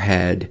voices in our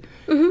head,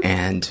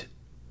 and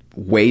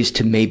ways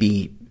to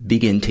maybe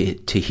begin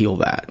to heal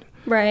that.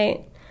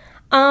 Right.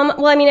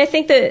 I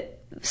think that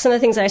some of the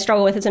things that I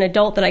struggle with as an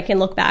adult that I can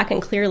look back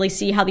and clearly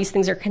see how these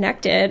things are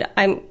connected.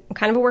 I'm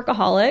kind of a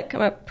workaholic.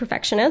 I'm a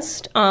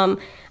perfectionist.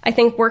 I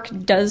think work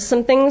does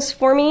some things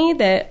for me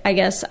that I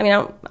guess, I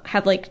don't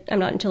have I'm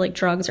not into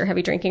drugs or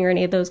heavy drinking or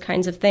any of those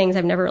kinds of things.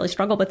 I've never really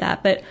struggled with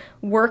that, but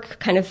work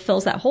kind of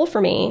fills that hole for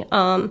me.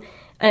 And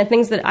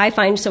things that I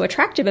find so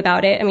attractive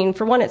about it,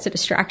 for one, it's a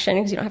distraction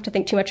because you don't have to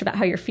think too much about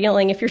how you're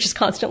feeling if you're just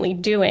constantly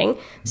doing.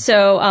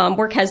 So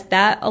work has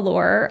that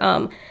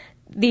allure.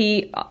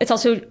 It's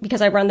also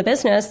because I run the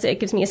business, it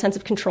gives me a sense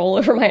of control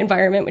over my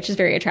environment, which is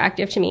very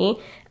attractive to me.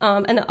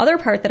 And the other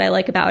part that I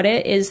like about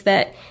it is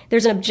that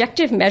there's an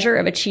objective measure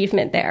of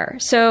achievement there.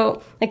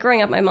 So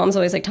growing up, my mom's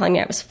always telling me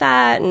I was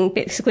fat, and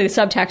basically the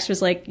subtext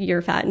was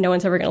you're fat and no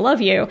one's ever going to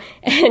love you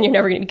and you're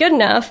never going to be good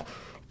enough.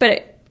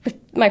 But with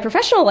my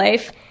professional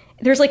life,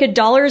 there's like a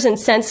dollars and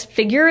cents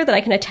figure that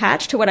I can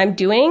attach to what I'm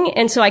doing.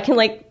 And so I can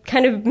like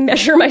kind of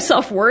measure my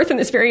self-worth in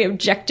this very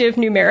objective,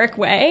 numeric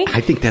way.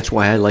 I think that's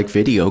why I like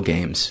video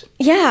games.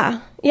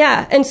 Yeah.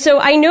 Yeah. And so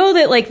I know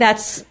that like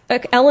that's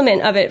an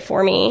element of it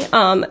for me.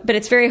 But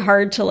it's very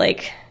hard to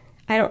like,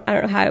 I don't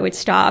know how I would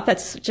stop.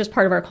 That's just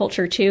part of our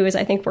culture too, is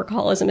I think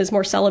workaholism is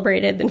more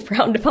celebrated than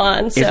frowned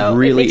upon. So it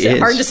really makes it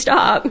hard to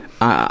stop.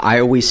 I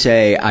always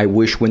say I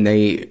wish when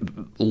they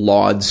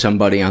laud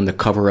somebody on the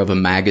cover of a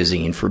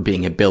magazine for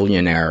being a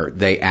billionaire,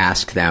 they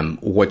ask them,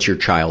 what's your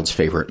child's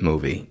favorite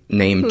movie?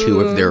 Name two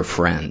of their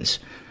friends.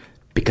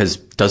 Because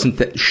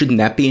shouldn't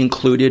that be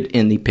included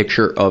in the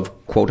picture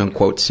of quote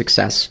unquote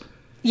success?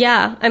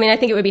 Yeah. I mean, I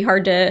think it would be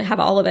hard to have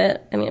all of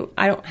it. I mean,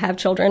 I don't have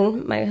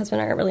children. My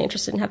husband and I aren't really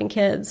interested in having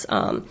kids.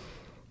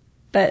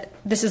 But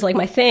this is like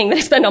my thing that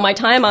I spend all my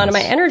time on and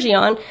my energy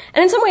on.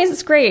 And in some ways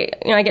it's great.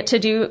 You know, I get to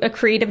do a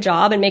creative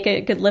job and make a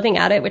good living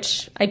at it,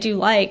 which I do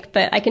like,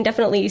 but I can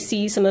definitely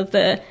see some of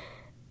the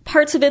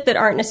parts of it that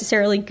aren't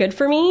necessarily good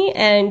for me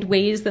and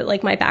ways that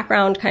like my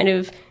background kind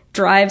of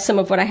drive some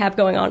of what I have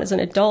going on as an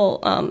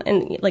adult,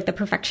 and like the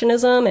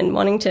perfectionism and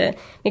wanting to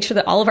make sure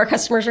that all of our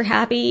customers are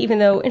happy, even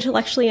though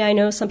intellectually I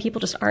know some people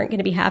just aren't going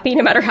to be happy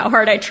no matter how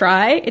hard I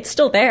try. It's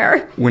still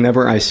there.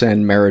 Whenever I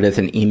send Meredith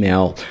an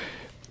email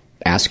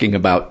asking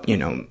about, you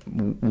know,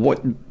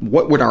 what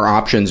would our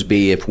options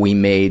be if we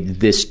made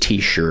this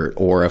T-shirt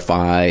or if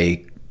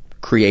I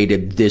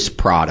created this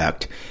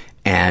product,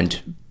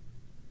 and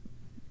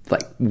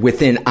like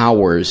within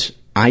hours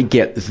I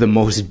get the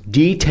most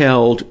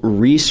detailed,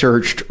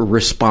 researched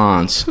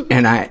response,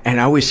 and I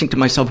always think to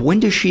myself,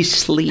 when does she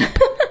sleep?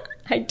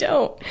 I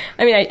don't.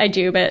 I mean, I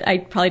do, but I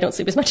probably don't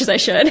sleep as much as I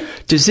should.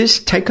 Does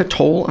this take a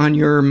toll on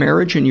your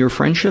marriage and your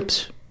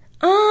friendships?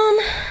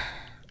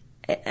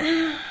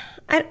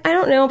 I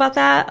don't know about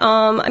that.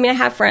 I mean, I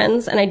have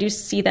friends, and I do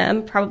see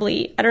them.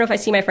 Probably, I don't know if I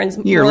see my friends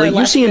yearly. More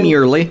or less you see them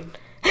yearly.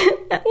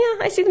 Yeah,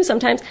 I see them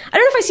sometimes. I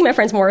don't know if I see my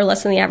friends more or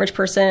less than the average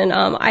person.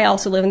 I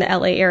also live in the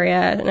LA area,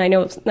 and I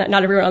know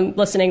not everyone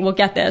listening will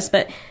get this,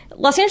 but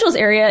Los Angeles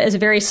area is a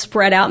very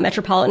spread out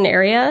metropolitan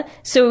area.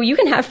 So you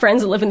can have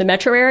friends that live in the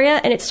metro area,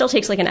 and it still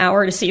takes like an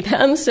hour to see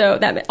them. So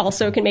that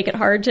also can make it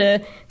hard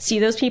to see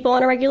those people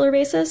on a regular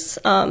basis.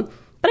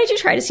 But I do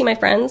try to see my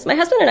friends. My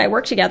husband and I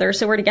work together,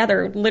 so we're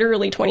together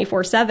literally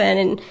 24/7,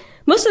 and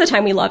most of the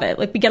time we love it.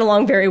 Like, we get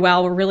along very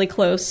well. We're really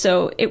close,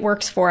 so it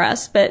works for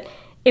us. But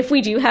if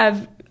we do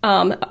have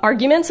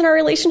arguments in our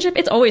relationship,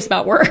 it's always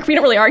about work. We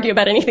don't really argue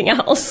about anything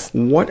else.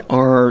 What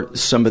are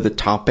some of the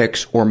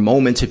topics or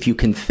moments, if you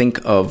can think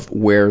of,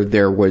 where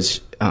there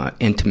was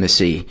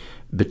intimacy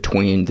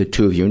between the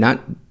two of you? Not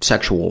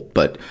sexual,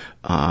 but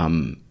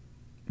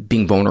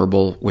being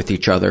vulnerable with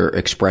each other,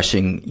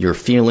 expressing your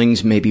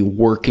feelings, maybe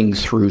working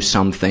through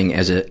something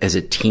as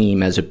a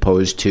team, as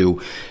opposed to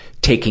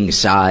taking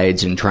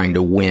sides and trying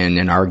to win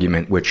an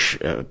argument, which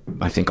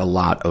I think a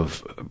lot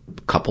of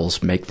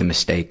couples make the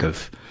mistake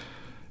of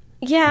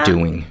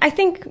doing. I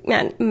think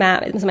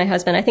Matt is my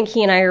husband. I think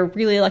he and I are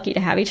really lucky to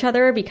have each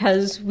other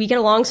because we get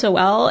along so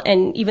well.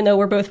 And even though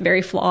we're both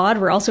very flawed,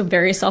 we're also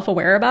very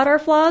self-aware about our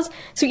flaws.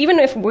 So even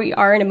if we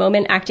are in a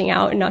moment acting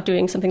out and not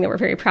doing something that we're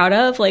very proud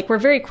of, like, we're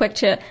very quick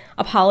to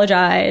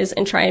apologize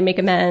and try and make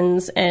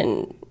amends.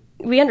 And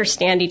we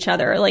understand each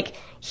other. Like,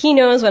 he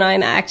knows when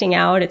I'm acting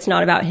out, it's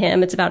not about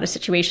him. It's about a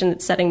situation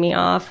that's setting me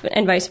off,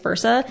 and vice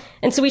versa.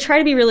 And so we try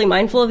to be really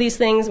mindful of these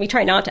things. We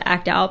try not to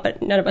act out,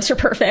 but none of us are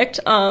perfect.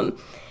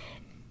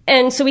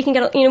 And so we can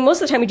get,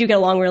 most of the time we do get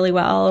along really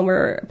well, and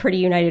we're a pretty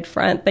united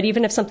front. But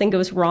even if something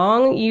goes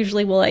wrong,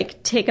 usually we'll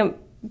like take a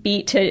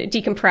beat to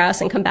decompress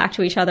and come back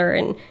to each other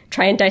and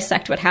try and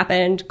dissect what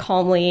happened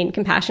calmly and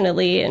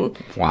compassionately, and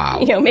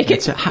make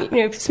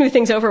it smooth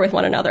things over with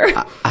one another.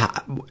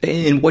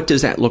 And what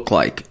does that look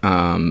like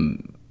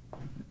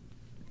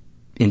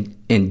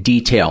in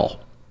detail?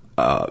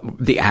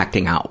 The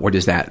acting out, what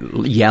is that?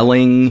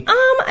 Yelling?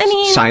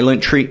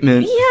 Silent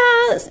treatment?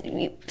 Yeah,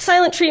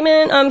 silent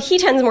treatment. He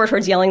tends more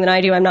towards yelling than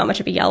I do. I'm not much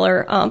of a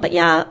yeller. But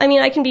yeah,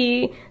 I can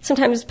be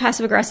sometimes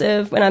passive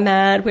aggressive when I'm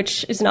mad,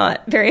 which is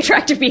not very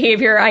attractive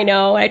behavior. I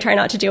know. I try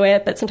not to do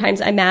it, but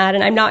sometimes I'm mad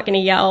and I'm not going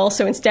to yell.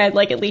 So instead,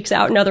 like, it leaks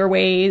out in other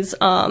ways.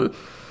 Or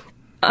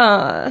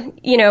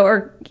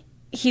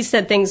he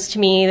said things to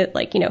me that,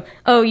 like,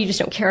 oh, you just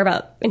don't care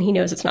about, and he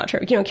knows it's not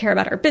true. You don't care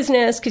about our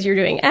business because you're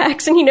doing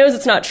X, and he knows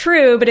it's not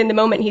true, but in the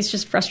moment he's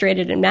just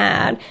frustrated and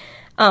mad.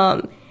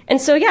 And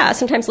so, yeah,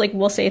 sometimes, like,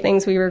 we'll say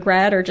things we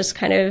regret or just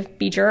kind of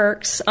be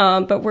jerks.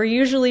 But we're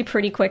usually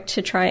pretty quick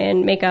to try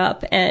and make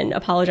up and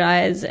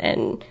apologize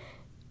and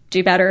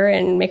do better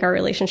and make our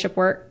relationship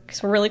work,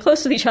 because we're really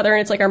close with each other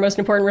and it's like our most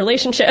important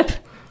relationship.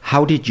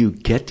 How did you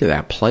get to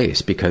that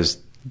place? Because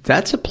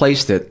that's a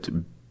place that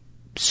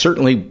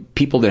certainly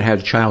people that had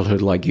a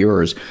childhood like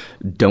yours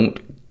don't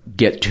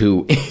get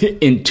to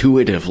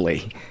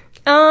intuitively.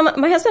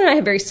 My husband and I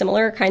have very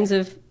similar kinds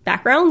of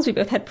backgrounds. We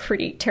both had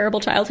pretty terrible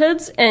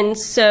childhoods. And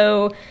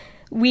so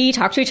we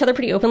talk to each other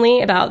pretty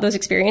openly about those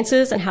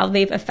experiences and how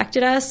they've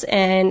affected us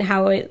and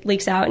how it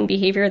leaks out in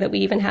behavior that we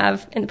even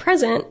have in the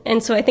present.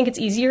 And so I think it's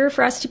easier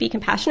for us to be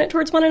compassionate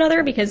towards one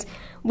another because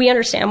we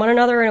understand one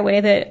another in a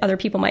way that other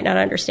people might not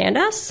understand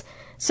us.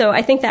 So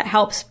I think that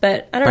helps,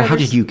 but I don't know. How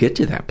did you get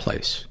to that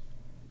place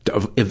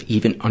of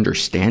even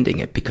understanding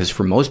it? Because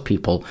for most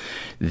people,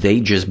 they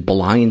just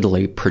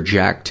blindly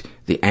project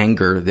the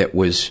anger that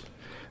was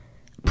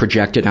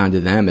projected onto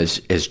them as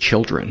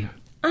children.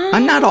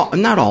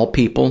 Not all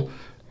people.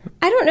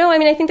 I don't know. I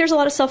mean, I think there's a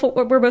lot of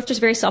we're both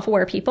just very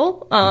self-aware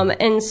people.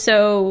 And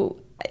so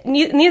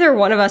neither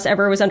one of us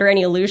ever was under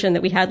any illusion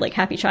that we had like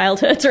happy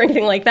childhoods or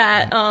anything like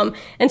that.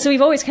 And so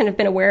we've always kind of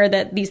been aware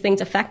that these things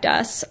affect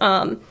us.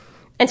 And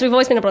so we've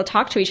always been able to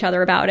talk to each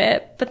other about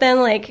it. But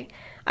then like,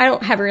 I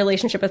don't have a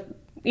relationship with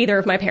either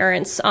of my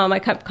parents. I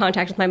kept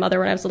contact with my mother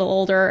when I was a little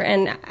older.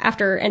 And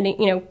after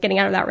getting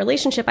out of that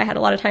relationship, I had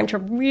a lot of time to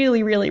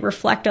really, really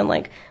reflect on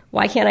like,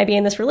 why can't I be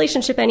in this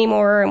relationship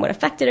anymore? And what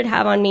effect did it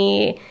have on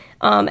me?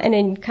 And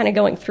in kind of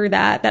going through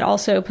that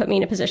also put me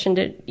in a position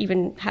to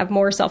even have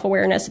more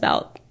self-awareness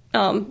about,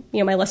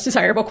 my less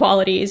desirable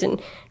qualities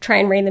and try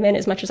and rein them in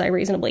as much as I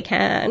reasonably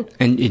can.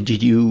 And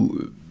did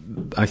you,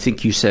 I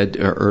think you said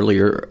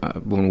earlier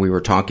when we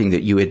were talking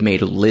that you had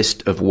made a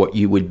list of what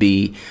you would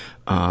be,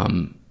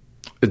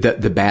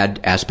 the bad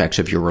aspects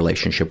of your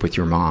relationship with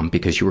your mom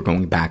because you were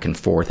going back and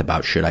forth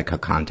about should I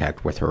cut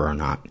contact with her or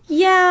not?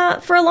 Yeah,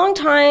 for a long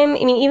time.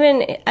 I mean,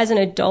 even as an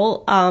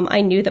adult,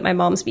 I knew that my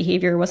mom's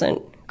behavior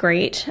wasn't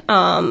great.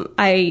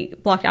 I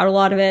blocked out a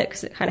lot of it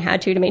because it kind of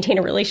had to maintain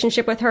a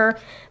relationship with her.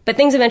 But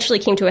things eventually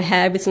came to a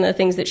head with some of the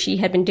things that she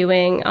had been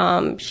doing.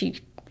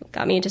 She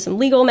got me into some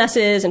legal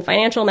messes and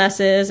financial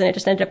messes, and it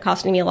just ended up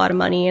costing me a lot of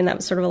money, and that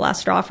was sort of a last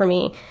straw for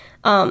me.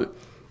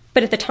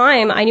 But at the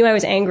time, I knew I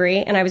was angry,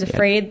 and I was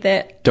afraid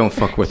that... Don't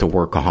fuck with a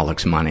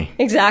workaholic's money.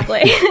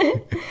 Exactly.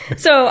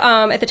 So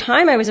at the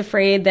time, I was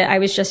afraid that I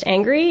was just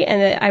angry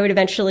and that I would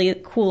eventually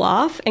cool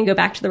off and go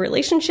back to the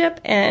relationship.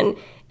 And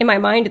in my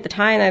mind at the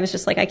time, I was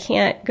just like, I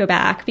can't go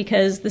back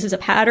because this is a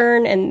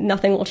pattern and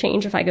nothing will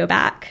change if I go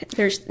back.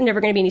 There's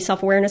never going to be any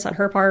self-awareness on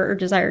her part or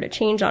desire to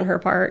change on her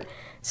part.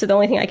 So the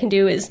only thing I can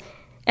do is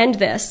end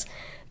this.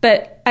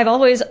 But I've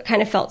always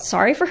kind of felt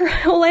sorry for her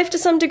whole life to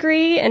some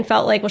degree and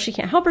felt like, well, she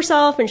can't help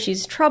herself and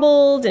she's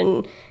troubled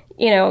and,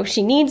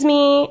 she needs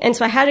me. And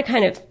so I had to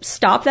kind of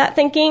stop that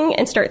thinking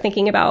and start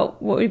thinking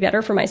about what would be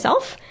better for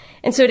myself.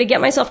 And so to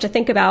get myself to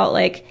think about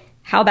like,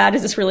 how bad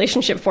is this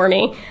relationship for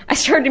me? I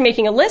started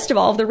making a list of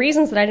all of the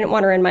reasons that I didn't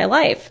want her in my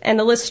life. And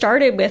the list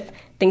started with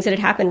things that had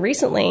happened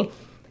recently.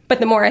 But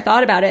the more I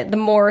thought about it, the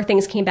more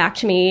things came back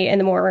to me and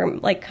the more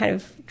like kind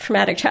of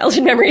traumatic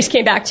childhood memories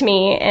came back to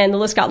me, and the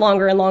list got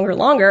longer and longer and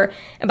longer.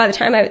 And by the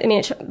time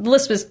the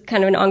list was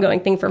kind of an ongoing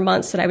thing for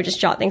months that I would just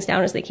jot things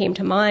down as they came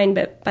to mind.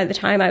 But by the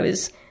time I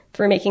was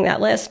through making that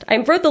list, I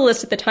wrote the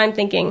list at the time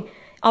thinking,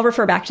 I'll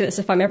refer back to this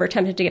if I'm ever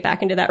tempted to get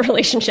back into that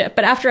relationship.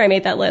 But after I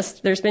made that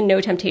list, there's been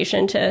no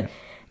temptation to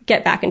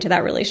get back into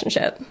that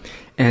relationship.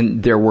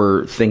 And there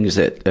were things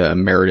that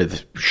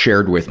Meredith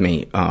shared with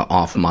me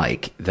off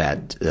mic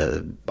that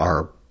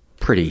are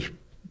pretty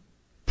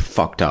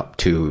fucked up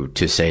to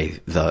say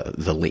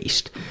the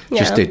least.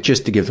 Yeah.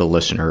 Just to give the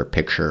listener a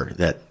picture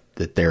that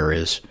there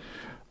is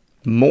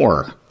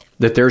more,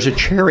 that there's a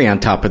cherry on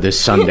top of this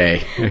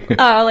sundae.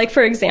 Like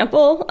for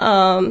example,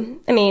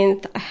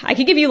 I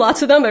could give you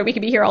lots of them, but we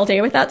could be here all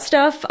day with that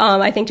stuff.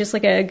 I think just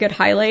like a good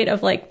highlight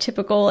of like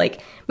typical,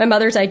 like my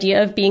mother's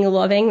idea of being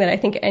loving that I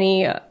think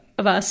any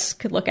of us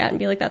could look at and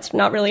be like, that's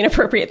not really an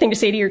appropriate thing to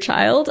say to your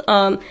child.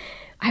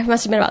 I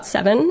must have been about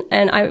 7,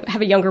 and I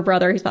have a younger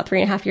brother who's about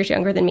 3.5 years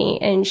younger than me,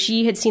 and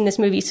she had seen this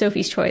movie,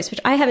 Sophie's Choice, which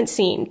I haven't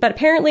seen. But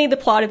apparently the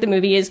plot of the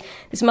movie is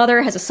this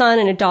mother has a son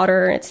and a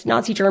daughter, and it's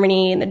Nazi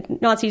Germany, and the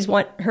Nazis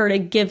want her to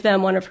give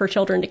them one of her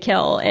children to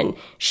kill, and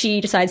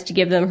she decides to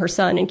give them her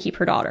son and keep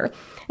her daughter.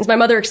 And so my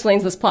mother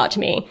explains this plot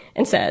to me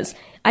and says,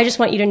 I just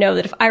want you to know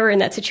that if I were in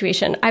that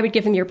situation, I would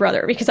give him your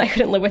brother because I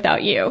couldn't live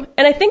without you.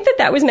 And I think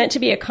that was meant to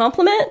be a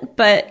compliment,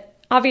 but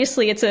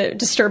obviously, it's a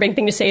disturbing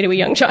thing to say to a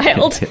young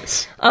child. It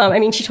is.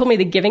 She told me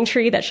The Giving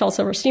Tree, that Shel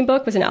Silverstein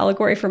book, was an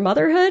allegory for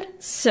motherhood.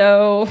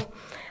 So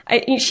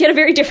she had a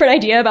very different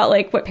idea about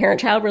like what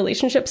parent-child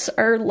relationships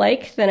are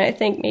like than I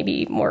think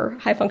maybe more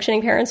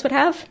high-functioning parents would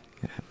have.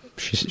 Yeah.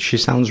 She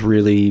sounds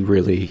really,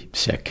 really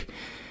sick.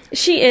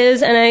 She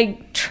is, and I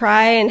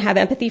try and have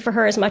empathy for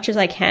her as much as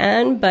I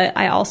can, but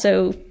I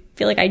also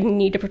feel like I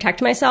need to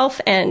protect myself,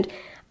 and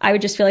I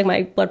would just feel like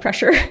my blood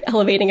pressure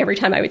elevating every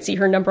time I would see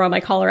her number on my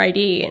caller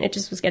ID, and it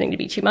just was getting to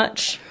be too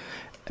much.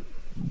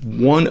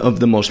 One of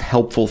the most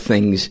helpful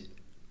things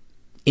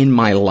in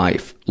my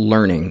life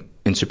learning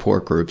in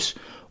support groups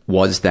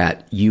was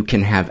that you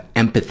can have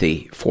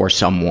empathy for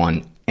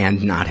someone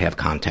and not have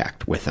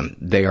contact with them.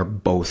 They are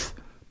both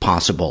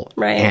possible.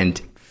 Right. And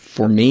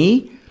for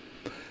me,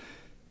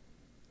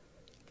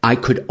 I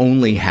could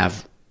only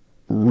have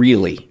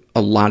really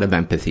a lot of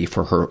empathy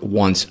for her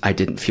once I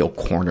didn't feel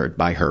cornered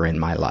by her in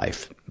my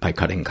life by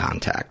cutting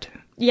contact.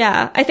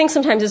 Yeah, I think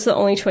sometimes it's the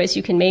only choice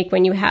you can make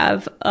when you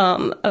have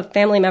a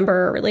family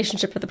member or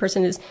relationship with a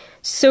person is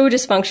so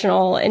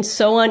dysfunctional and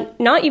so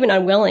not even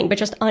unwilling, but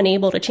just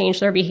unable to change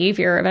their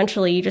behavior.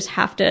 Eventually, you just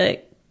have to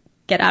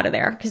get out of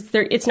there because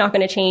it's not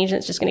going to change and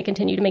it's just going to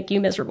continue to make you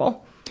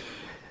miserable.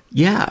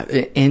 Yeah,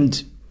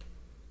 and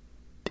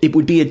it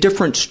would be a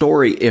different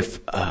story if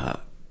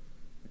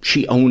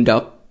she owned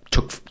up,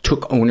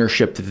 took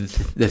ownership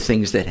of the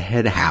things that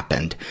had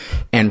happened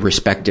and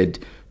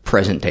respected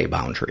present-day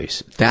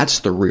boundaries. That's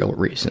the real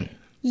reason.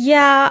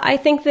 Yeah, I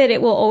think that it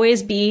will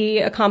always be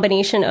a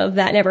combination of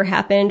that never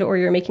happened or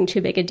you're making too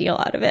big a deal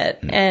out of it.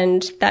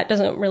 And that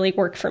doesn't really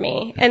work for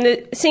me. And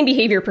the same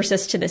behavior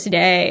persists to this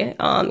day.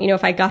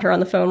 If I got her on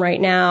the phone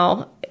right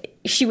now,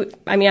 she would,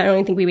 I don't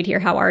even think we would hear,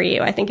 how are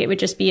you? I think it would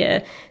just be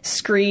a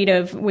screed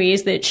of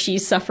ways that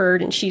she's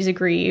suffered and she's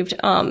aggrieved.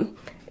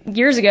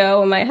 Years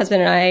ago, when my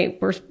husband and I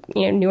were,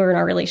 newer in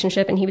our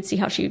relationship, and he would see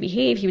how she would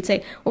behave, he would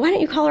say, well, why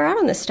don't you call her out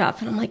on this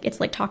stuff? And I'm like,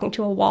 it's like talking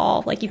to a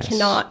wall. Like, you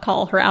cannot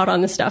call her out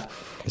on this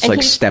stuff. It's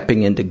like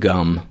stepping into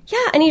gum. Yeah,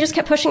 and he just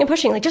kept pushing and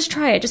pushing, like, just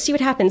try it, just see what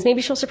happens.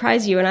 Maybe she'll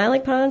surprise you. And I,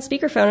 put on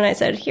speakerphone, and I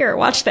said, here,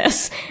 watch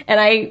this. And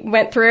I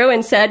went through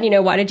and said,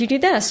 why did you do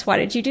this? Why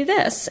did you do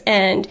this?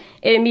 And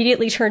it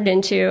immediately turned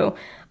into,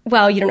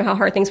 well, you don't know how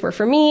hard things were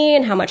for me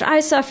and how much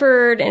I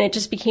suffered. And it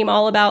just became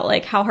all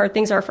about how hard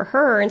things are for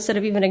her instead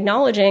of even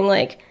acknowledging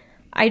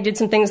I did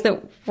some things that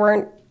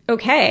weren't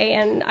okay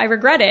and I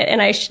regret it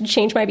and I should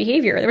change my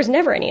behavior. There was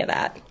never any of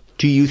that.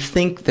 Do you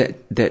think that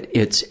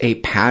it's a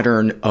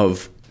pattern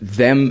of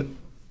them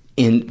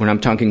when I'm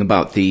talking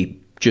about the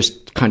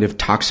just kind of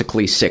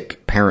toxically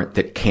sick parent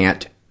that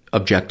can't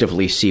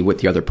objectively see what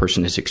the other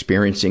person is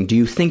experiencing? Do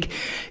you think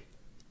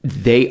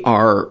they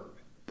are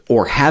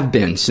or have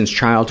been since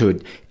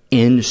childhood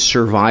in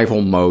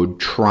survival mode,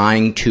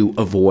 trying to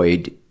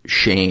avoid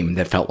shame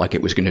that felt like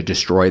it was going to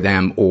destroy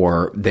them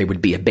or they would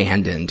be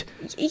abandoned?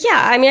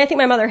 Yeah, I think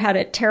my mother had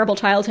a terrible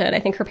childhood. I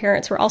think her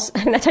parents were also,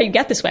 and that's how you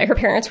get this way, her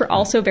parents were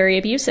also very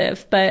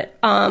abusive. But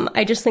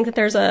I just think that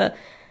there's a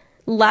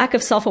lack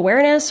of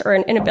self-awareness or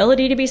an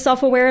inability to be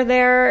self-aware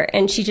there,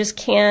 and she just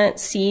can't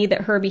see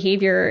that her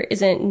behavior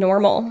isn't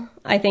normal.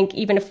 I think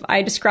even if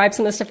I describe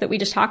some of the stuff that we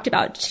just talked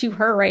about to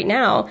her right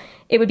now,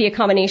 it would be a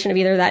combination of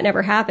either that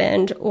never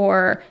happened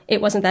or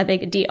it wasn't that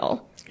big a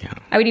deal. Yeah.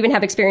 I would even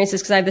have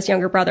experiences because I have this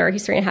younger brother.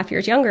 He's 3.5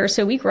 years younger.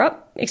 So we grew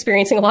up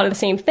experiencing a lot of the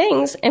same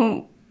things.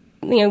 And,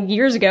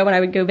 years ago when I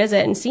would go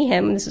visit and see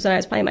him, this was when I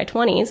was probably in my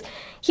 20s,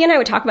 he and I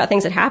would talk about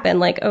things that happened.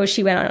 Like, oh,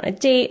 she went on a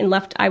date and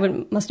left.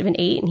 Must have been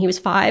 8 and he was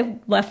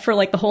 5, left for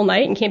the whole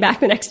night and came back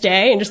the next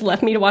day and just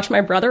left me to watch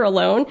my brother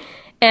alone.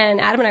 And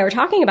Adam and I were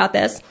talking about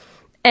this.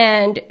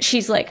 And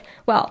she's like,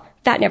 well,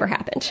 that never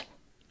happened.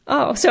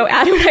 Oh, so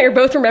Adam and I are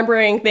both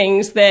remembering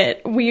things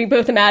that we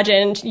both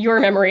imagined. Your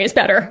memory is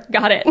better.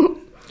 Got it.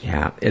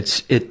 Yeah,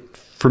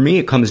 for me,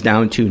 it comes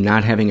down to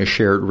not having a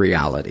shared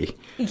reality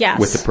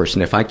with the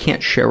person. If I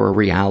can't share a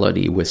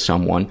reality with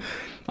someone,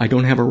 I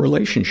don't have a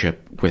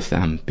relationship with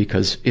them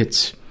because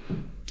it's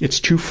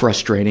too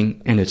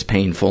frustrating and it's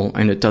painful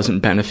and it doesn't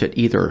benefit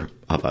either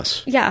of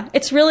us. Yeah,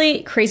 it's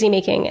really crazy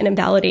making and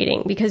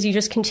invalidating because you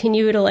just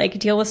continue to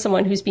deal with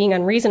someone who's being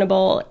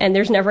unreasonable and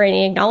there's never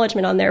any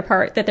acknowledgement on their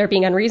part that they're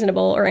being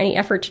unreasonable or any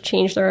effort to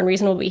change their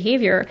unreasonable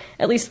behavior.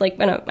 At least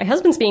when my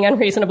husband's being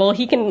unreasonable,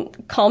 he can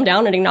calm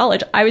down and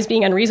acknowledge I was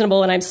being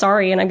unreasonable and I'm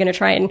sorry and I'm going to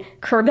try and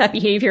curb that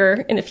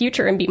behavior in the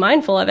future and be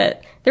mindful of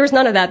it. There was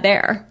none of that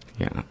there.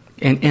 Yeah.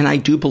 And I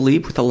do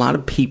believe with a lot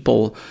of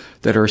people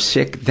that are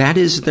sick, that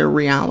is their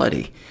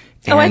reality.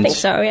 And, I think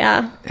so,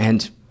 yeah.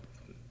 And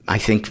I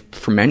think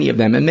for many of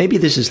them, and maybe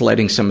this is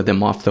letting some of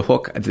them off the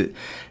hook,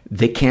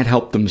 they can't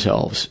help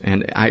themselves.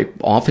 And I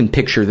often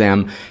picture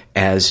them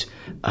as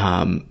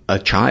a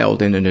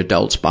child in an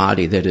adult's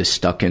body that is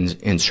stuck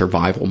in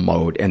survival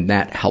mode, and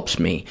that helps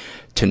me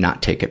to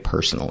not take it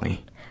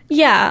personally.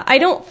 Yeah, I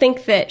don't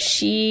think that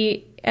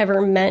she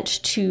ever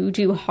meant to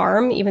do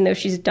harm, even though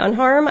she's done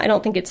harm. I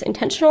don't think it's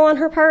intentional on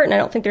her part, and I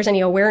don't think there's any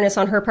awareness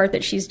on her part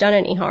that she's done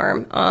any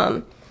harm.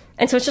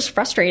 And so it's just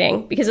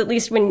frustrating because at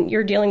least when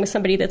you're dealing with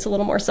somebody that's a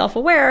little more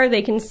self-aware,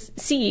 they can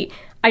see,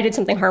 I did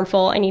something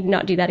harmful. I need to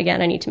not do that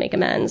again. I need to make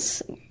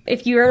amends.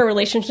 If you're in a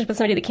relationship with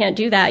somebody that can't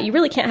do that, you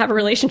really can't have a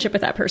relationship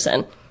with that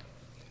person.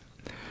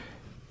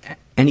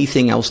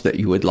 Anything else that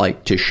you would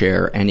like to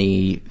share?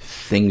 Any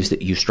things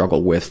that you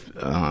struggle with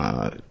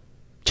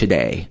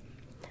today?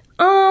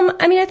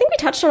 I think we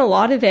touched on a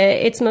lot of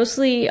it. It's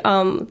mostly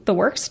the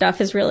work stuff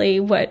is really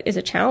what is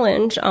a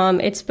challenge.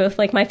 It's both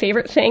my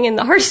favorite thing and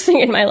the hardest thing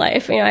in my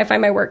life. I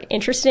find my work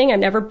interesting. I'm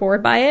never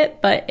bored by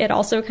it, but it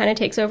also kind of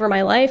takes over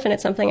my life, and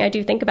it's something I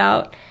do think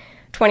about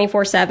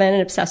 24/7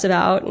 and obsess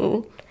about,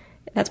 and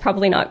that's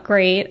probably not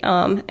great.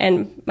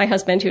 And my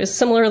husband, who is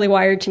similarly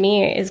wired to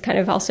me, is kind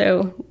of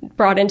also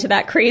brought into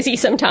that crazy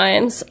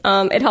sometimes.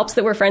 It helps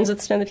that we're friends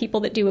with some of the people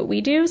that do what we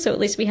do, so at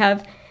least we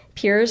have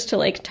peers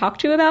to talk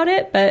to about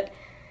it. But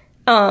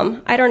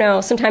I don't know.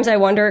 Sometimes I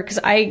wonder, because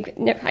I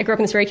grew up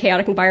in this very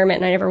chaotic environment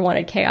and I never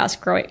wanted chaos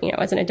growing,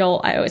 as an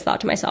adult. I always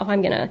thought to myself,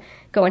 I'm going to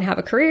go and have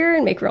a career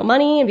and make real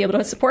money and be able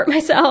to support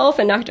myself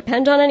and not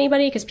depend on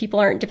anybody because people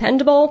aren't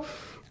dependable.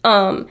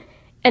 And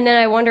then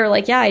I wonder,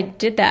 I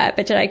did that,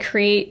 but did I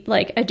create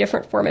a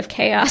different form of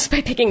chaos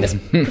by picking this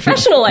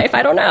professional life?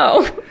 I don't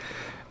know.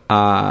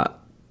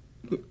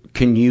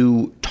 Can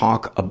you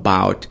talk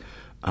about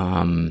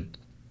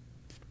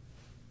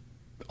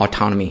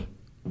autonomy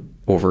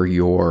over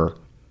your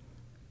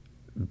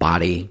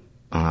body?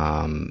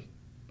 I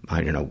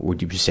don't know,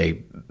 would you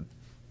say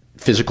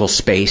physical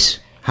space,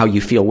 how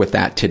you feel with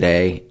that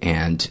today,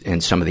 and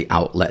some of the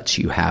outlets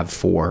you have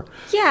for...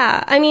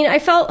 Yeah, I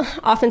felt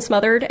often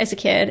smothered as a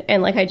kid,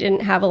 and I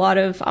didn't have a lot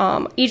of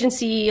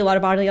agency, a lot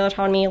of bodily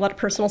autonomy, a lot of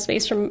personal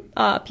space from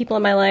people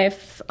in my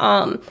life.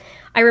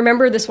 I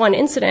remember this one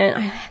incident,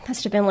 I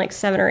must have been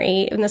 7 or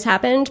 8 when this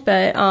happened,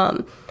 but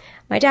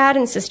my dad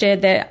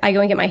insisted that I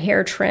go and get my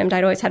hair trimmed.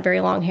 I'd always had very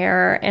long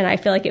hair, and I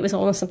feel like it was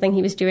almost something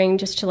he was doing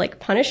just to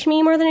punish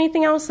me more than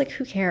anything else.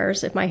 Who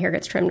cares if my hair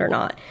gets trimmed or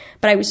not?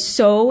 But I was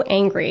so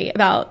angry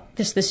about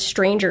this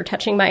stranger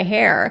touching my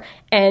hair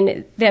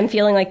and them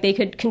feeling like they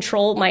could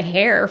control my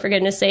hair, for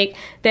goodness sake,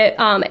 that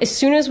as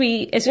soon as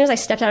I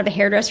stepped out of the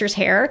hairdresser's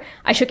hair,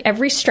 I took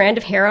every strand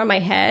of hair on my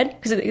head,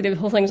 because the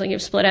whole thing was you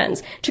have split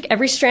ends, took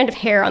every strand of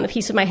hair on the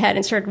piece of my head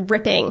and started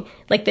ripping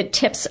the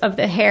tips of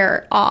the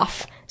hair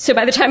off. So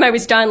by the time I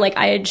was done,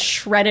 I had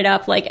shredded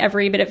up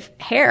every bit of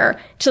hair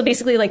to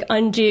basically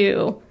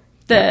undo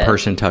the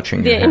person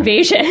touching the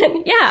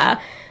invasion. Yeah.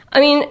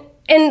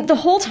 And the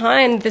whole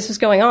time this was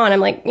going on,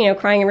 I'm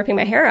crying and ripping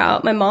my hair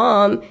out. My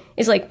mom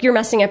is you're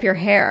messing up your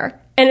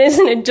hair. And as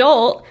an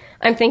adult,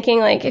 I'm thinking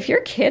if your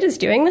kid is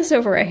doing this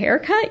over a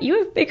haircut, you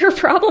have bigger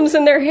problems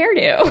than their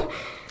hairdo.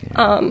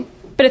 Yeah.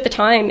 But at the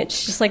time,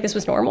 it's just this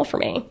was normal for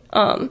me.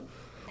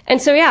 And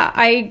so,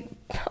 yeah,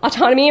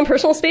 autonomy and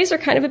personal space are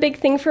kind of a big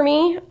thing for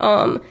me.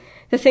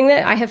 The thing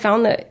that I have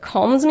found that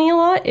calms me a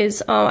lot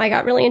is I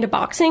got really into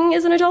boxing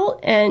as an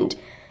adult, and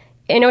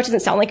I know it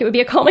doesn't sound like it would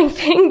be a calming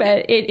thing,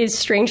 but it is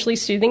strangely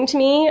soothing to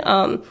me.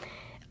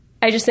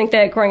 I just think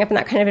that growing up in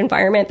that kind of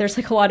environment, there's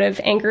a lot of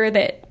anger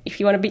that if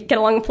you want to get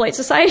along in polite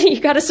society, you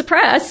got to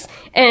suppress,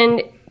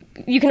 and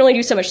you can only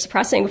do so much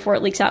suppressing before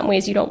it leaks out in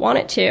ways you don't want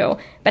it to.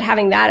 But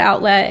having that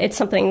outlet, it's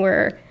something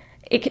where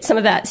some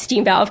of that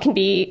steam valve can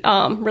be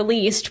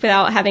released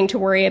without having to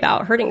worry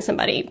about hurting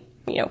somebody,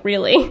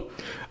 really.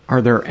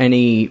 Are there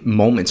any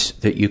moments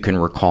that you can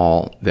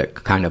recall that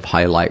kind of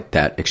highlight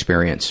that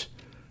experience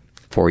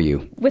for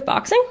you? With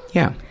boxing?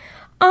 Yeah.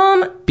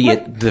 Be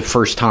it the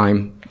first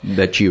time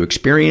that you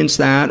experienced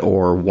that,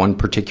 or one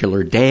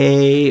particular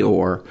day,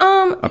 or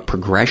a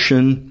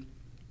progression?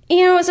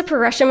 As a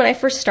progression, when I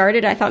first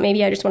started, I thought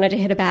maybe I just wanted to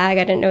hit a bag.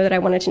 I didn't know that I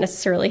wanted to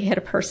necessarily hit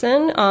a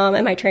person.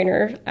 And my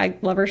trainer, I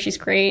love her. She's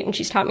great, and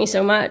she's taught me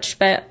so much.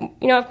 But,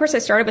 of course, I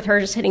started with her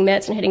just hitting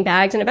mitts and hitting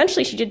bags. And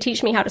eventually she did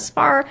teach me how to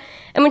spar.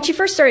 And when she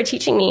first started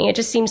teaching me, it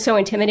just seemed so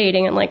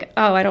intimidating. I'm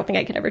I don't think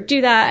I could ever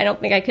do that. I don't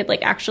think I could,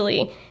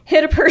 actually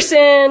hit a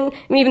person.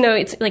 Even though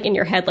it's, in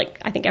your head,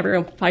 I think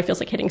everyone probably feels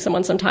like hitting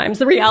someone sometimes.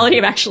 The reality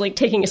of actually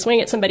taking a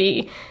swing at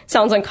somebody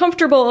sounds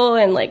uncomfortable.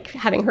 And,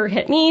 having her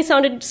hit me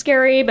sounded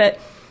scary. But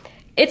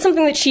it's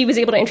something that she was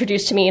able to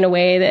introduce to me in a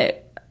way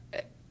that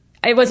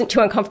it wasn't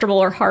too uncomfortable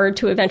or hard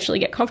to eventually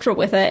get comfortable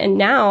with it. And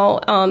now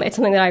it's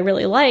something that I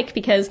really like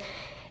because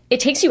it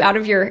takes you out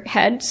of your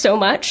head so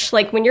much.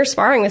 When you're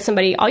sparring with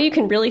somebody, all you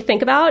can really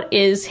think about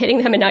is hitting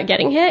them and not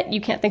getting hit. You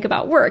can't think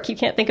about work. You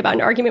can't think about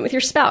an argument with your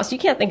spouse. You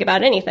can't think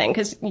about anything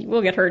because you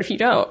will get hurt if you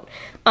don't.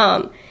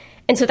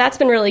 And so that's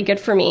been really good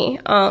for me.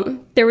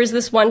 There was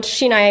this one,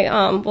 she and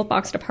I both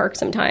boxed at a park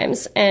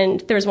sometimes, and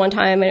there was one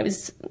time, and it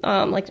was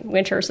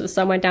winter, so the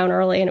sun went down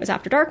early, and it was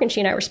after dark, and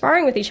she and I were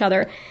sparring with each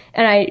other,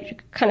 and I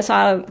kind of saw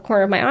out of the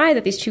corner of my eye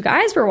that these two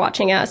guys were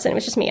watching us, and it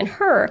was just me and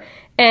her.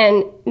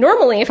 And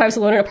normally, if I was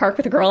alone in a park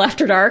with a girl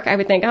after dark, I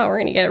would think, oh, we're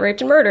going to get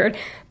raped and murdered.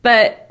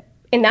 But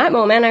in that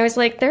moment, I was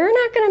like, they're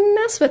not going to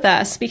mess with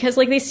us because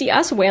they see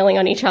us wailing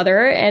on each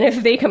other, and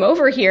if they come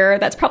over here,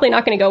 that's probably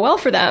not going to go well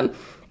for them.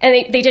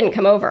 And they didn't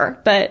come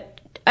over, but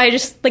I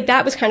just,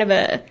 that was kind of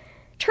a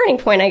turning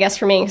point, I guess,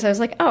 for me, because I was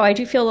like, oh, I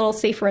do feel a little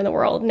safer in the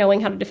world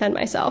knowing how to defend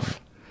myself.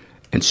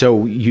 And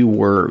so you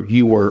were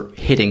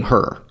hitting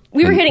her.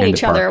 We were hitting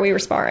each other. We were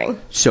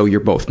sparring. So you're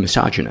both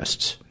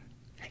misogynists.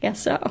 I guess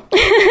so.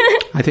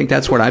 I think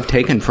that's what I've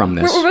taken from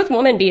this. We're both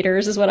woman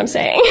beaters, is what I'm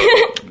saying.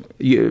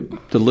 The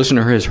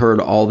listener has heard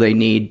all they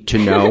need to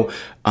know.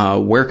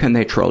 Where can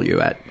they troll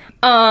you at?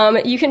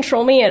 You can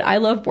troll me at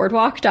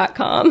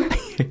iloveboardwalk.com.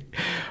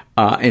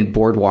 And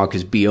boardwalk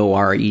is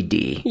Bored.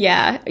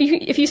 Yeah.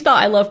 If you spell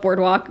I love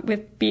boardwalk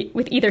with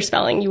either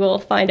spelling, you will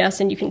find us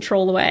and you can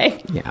troll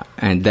away. Yeah.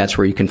 And that's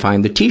where you can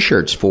find the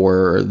t-shirts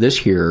for this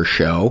here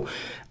show.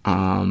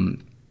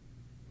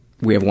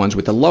 We have ones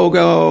with the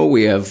logo.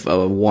 We have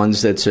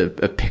ones that's a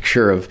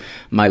picture of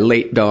my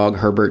late dog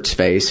Herbert's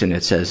face, and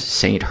it says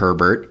Saint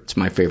Herbert. It's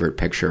my favorite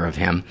picture of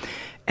him.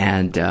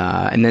 And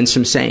then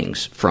some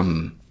sayings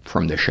from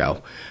the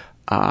show.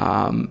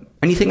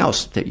 Anything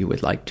else that you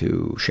would like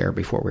to share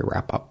before we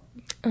wrap up?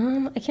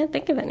 I can't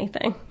think of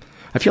anything.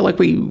 I feel like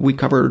we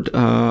covered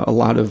a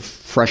lot of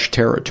fresh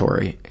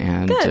territory,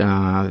 and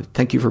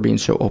thank you for being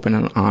so open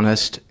and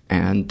honest,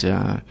 and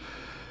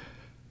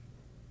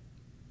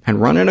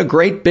running a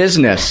great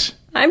business.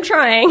 I'm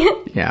trying.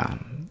 Yeah.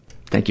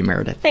 Thank you,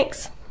 Meredith.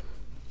 Thanks.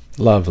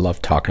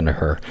 Love talking to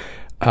her.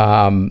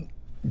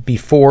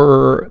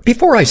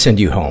 Before I send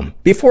you home,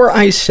 before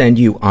I send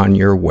you on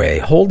your way,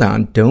 hold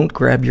on, don't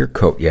grab your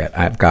coat yet.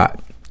 I've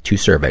got 2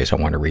 surveys I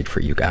want to read for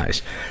you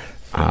guys.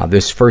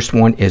 This first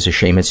one is a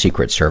shame and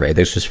secret survey.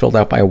 This was filled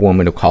out by a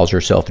woman who calls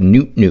herself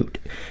Newt,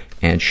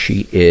 and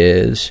she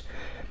is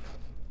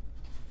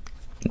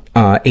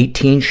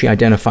 18. She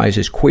identifies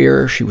as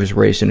queer. She was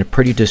raised in a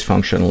pretty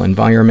dysfunctional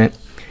environment.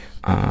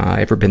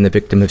 Ever been the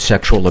victim of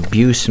sexual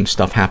abuse? Some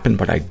stuff happened,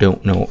 but I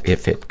don't know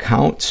if it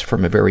counts.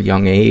 From a very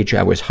young age,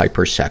 I was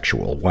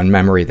hypersexual. One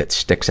memory that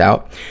sticks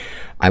out: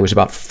 I was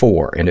about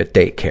 4 and at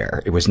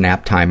daycare. It was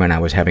nap time and I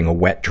was having a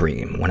wet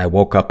dream. When I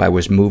woke up, I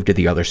was moved to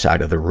the other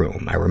side of the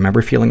room. I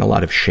remember feeling a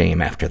lot of shame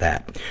after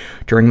that.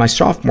 During my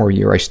sophomore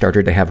year, I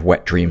started to have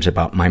wet dreams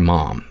about my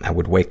mom. I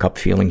would wake up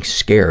feeling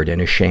scared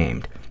and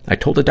ashamed. I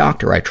told a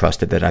doctor I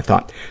trusted that I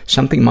thought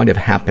something might have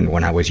happened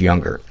when I was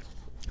younger.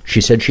 She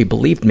said she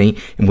believed me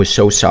and was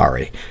so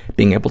sorry.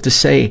 Being able to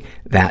say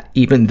that,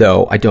 even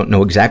though I don't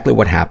know exactly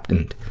what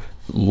happened,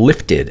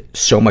 lifted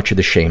so much of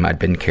the shame I'd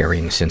been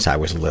carrying since I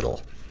was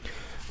little.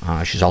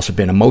 She's also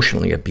been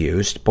emotionally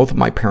abused. Both of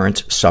my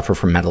parents suffer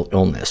from mental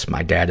illness.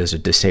 My dad is a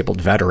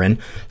disabled veteran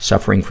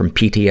suffering from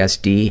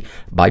PTSD,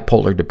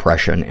 bipolar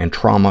depression, and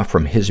trauma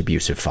from his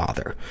abusive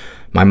father.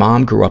 My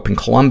mom grew up in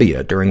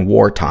Colombia during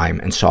wartime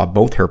and saw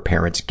both her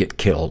parents get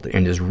killed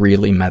and is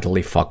really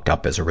mentally fucked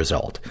up as a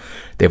result.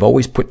 They've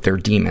always put their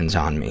demons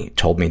on me,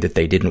 told me that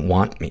they didn't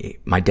want me.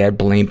 My dad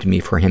blamed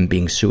me for him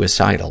being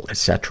suicidal,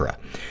 etc.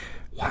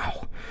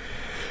 Wow.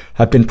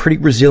 I've been pretty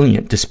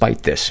resilient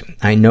despite this.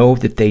 I know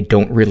that they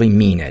don't really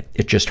mean it.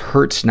 It just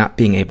hurts not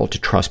being able to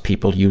trust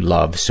people you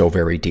love so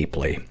very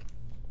deeply.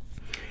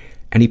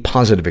 Any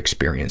positive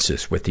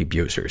experiences with the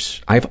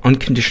abusers? I have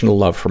unconditional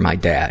love for my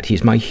dad.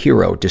 He's my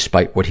hero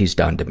despite what he's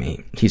done to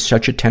me. He's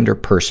such a tender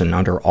person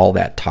under all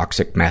that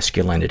toxic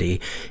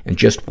masculinity and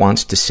just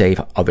wants to save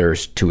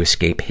others to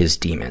escape his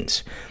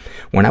demons.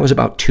 When I was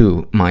about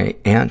 2, my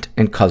aunt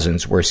and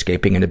cousins were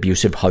escaping an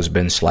abusive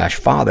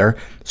husband/father,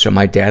 so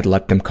my dad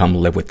let them come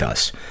live with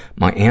us.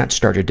 My aunt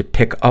started to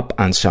pick up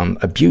on some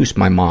abuse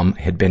my mom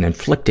had been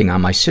inflicting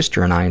on my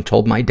sister and I, and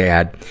told my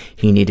dad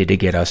he needed to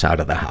get us out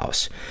of the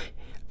house.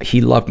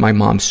 He loved my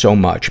mom so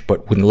much,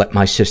 but wouldn't let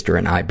my sister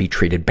and I be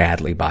treated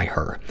badly by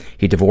her.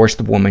 He divorced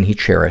the woman he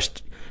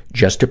cherished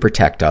just to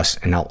protect us,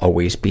 and I'll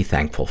always be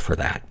thankful for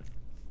that.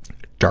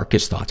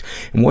 Darkest thoughts.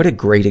 And what a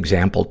great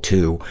example,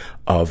 too,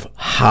 of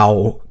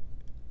how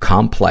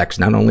complex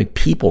not only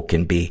people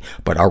can be,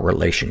 but our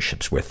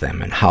relationships with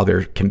them, and how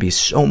there can be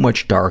so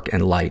much dark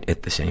and light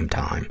at the same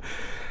time.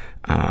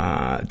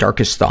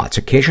 Darkest thoughts.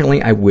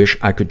 Occasionally, I wish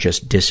I could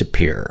just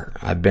disappear.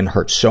 I've been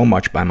hurt so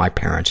much by my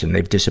parents, and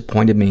they've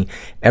disappointed me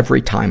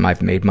every time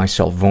I've made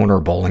myself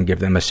vulnerable and give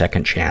them a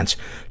second chance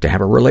to have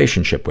a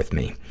relationship with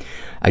me.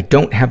 I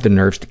don't have the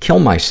nerves to kill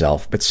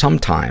myself, but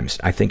sometimes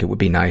I think it would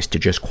be nice to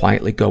just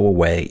quietly go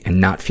away and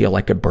not feel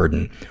like a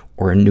burden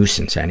or a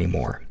nuisance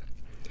anymore.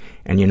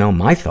 And you know,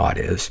 my thought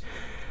is,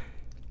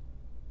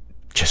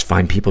 just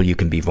find people you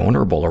can be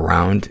vulnerable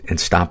around and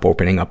stop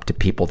opening up to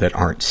people that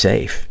aren't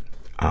safe.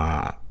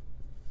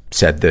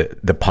 Said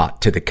the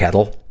pot to the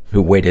kettle,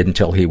 who waited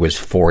until he was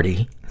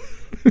 40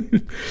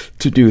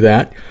 to do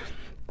that.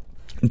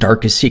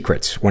 Darkest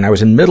secrets. When I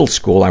was in middle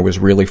school, I was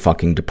really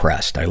fucking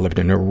depressed. I lived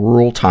in a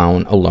rural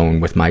town alone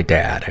with my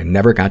dad. I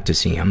never got to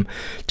see him.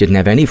 Didn't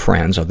have any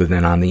friends other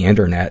than on the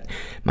internet.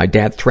 My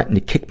dad threatened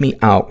to kick me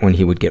out when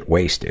he would get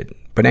wasted.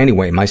 But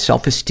anyway, my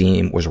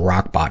self-esteem was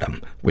rock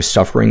bottom, was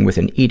suffering with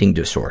an eating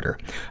disorder.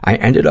 I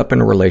ended up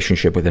in a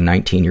relationship with a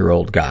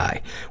 19-year-old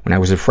guy. When I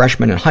was a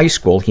freshman in high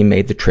school, he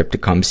made the trip to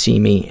come see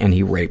me, and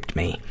he raped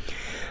me.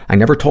 I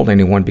never told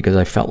anyone because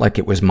I felt like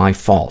it was my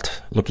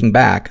fault. Looking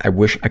back, I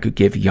wish I could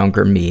give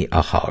younger me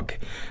a hug.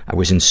 I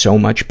was in so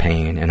much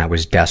pain, and I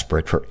was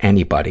desperate for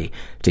anybody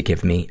to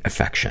give me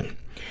affection.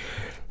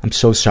 I'm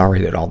so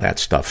sorry that all that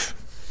stuff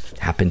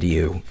happened to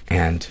you,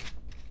 and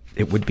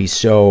it would be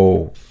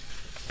so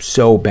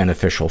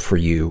beneficial for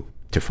you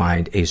to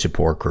find a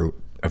support group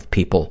of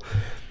people,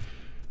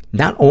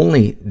 not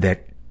only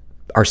that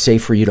are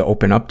safe for you to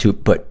open up to,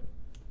 but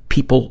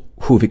people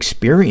who've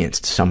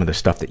experienced some of the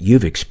stuff that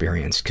you've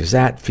experienced, because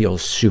that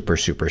feels super,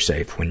 super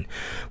safe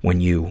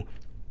when you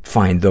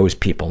find those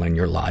people in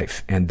your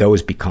life, and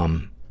those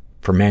become,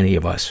 for many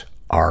of us,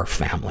 our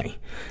family.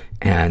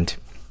 And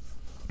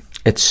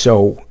it's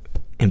so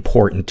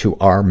important to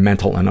our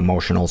mental and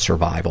emotional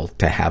survival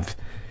to have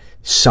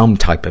some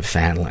type of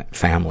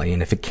family.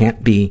 And if it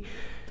can't be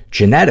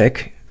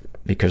genetic,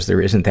 because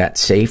there isn't that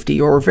safety,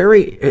 or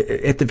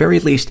at the very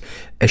least,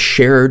 a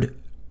shared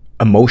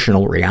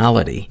emotional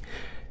reality,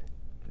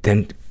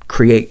 then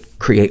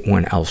create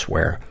one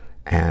elsewhere.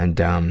 And,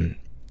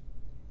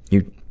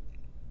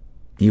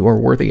 You are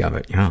worthy of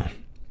it, yeah.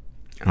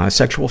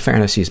 Sexual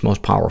fantasies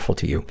most powerful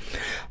to you.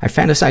 I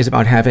fantasize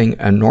about having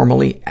a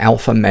normally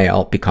alpha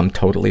male become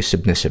totally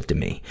submissive to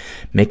me,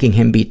 making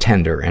him be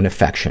tender and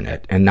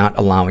affectionate, and not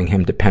allowing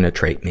him to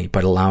penetrate me,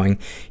 but allowing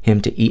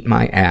him to eat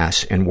my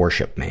ass and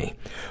worship me.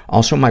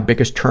 Also, my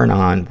biggest turn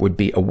on would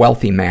be a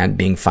wealthy man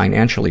being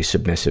financially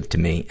submissive to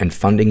me and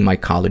funding my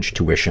college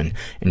tuition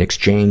in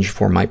exchange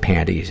for my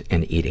panties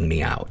and eating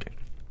me out.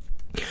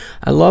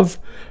 I love,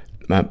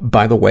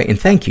 by the way,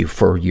 and thank you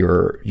for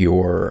your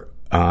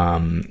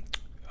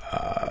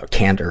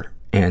candor,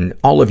 and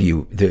all of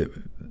you, the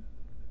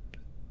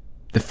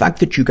fact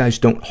that you guys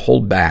don't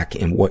hold back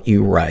in what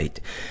you write.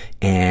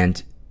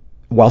 And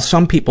while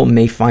some people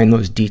may find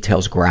those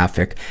details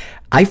graphic,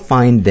 I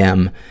find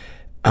them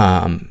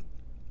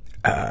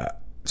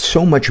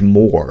so much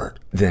more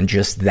than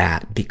just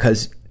that,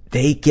 because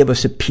they give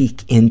us a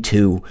peek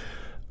into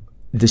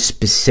the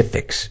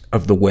specifics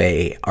of the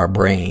way our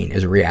brain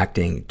is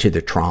reacting to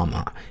the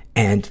trauma.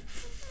 And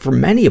for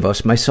many of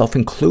us, myself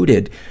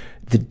included,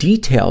 the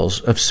details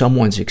of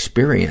someone's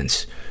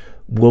experience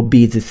will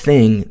be the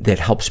thing that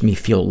helps me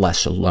feel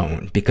less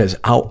alone, because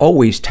I'll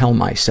always tell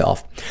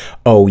myself,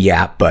 oh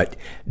yeah, but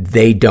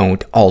they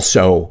don't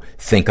also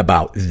think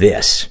about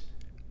this.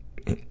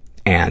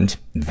 And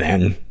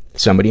then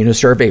somebody in a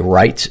survey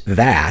writes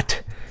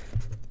that,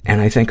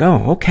 and I think,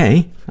 oh,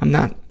 okay, I'm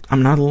not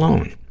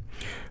alone.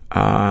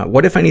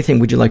 What, if anything,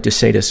 would you like to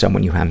say to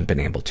someone you haven't been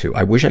able to?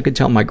 I wish I could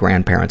tell my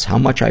grandparents how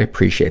much I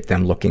appreciate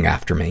them looking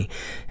after me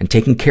and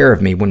taking care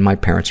of me when my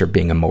parents are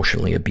being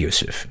emotionally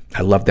abusive.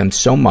 I love them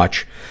so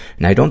much,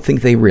 and I don't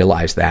think they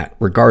realize that,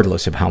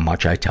 regardless of how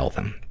much I tell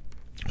them.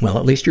 Well,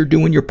 at least you're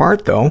doing your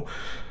part, though,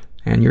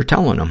 and you're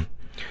telling them.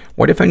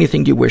 What, if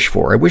anything, do you wish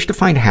for? I wish to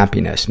find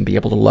happiness and be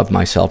able to love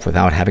myself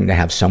without having to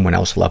have someone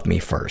else love me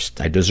first.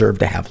 I deserve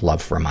to have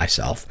love for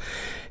myself.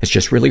 It's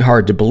just really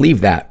hard to believe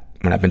that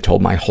when I've been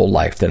told my whole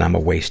life that I'm a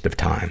waste of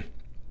time.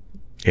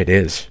 It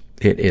is.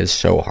 It is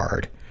so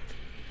hard.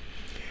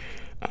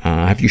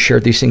 Have you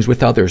shared these things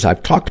with others?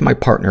 I've talked to my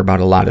partner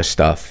about a lot of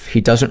stuff. He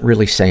doesn't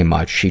really say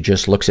much. He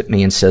just looks at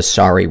me and says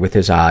sorry with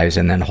his eyes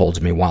and then holds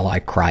me while I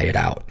cry it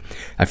out.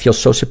 I feel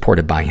so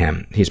supported by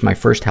him. He's my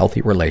first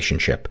healthy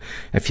relationship.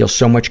 I feel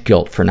so much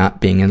guilt for not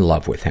being in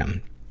love with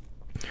him.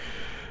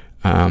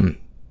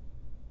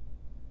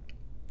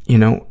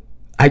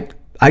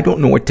 I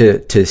don't know what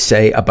to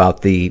say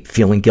about the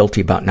feeling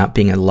guilty about not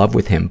being in love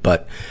with him,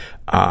 but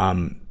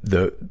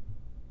the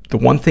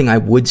one thing I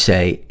would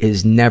say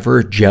is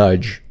never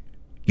judge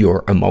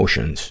your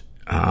emotions.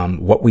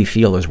 What we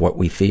feel is what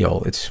we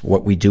feel. It's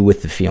what we do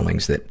with the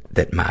feelings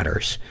that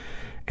matters.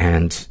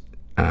 And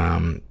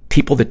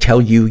people that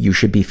tell you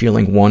should be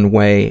feeling one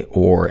way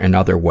or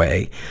another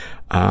way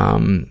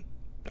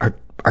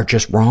are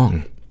just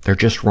wrong. They're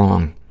just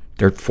wrong.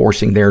 They're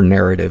forcing their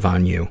narrative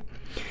on you.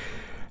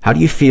 How do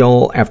you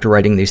feel after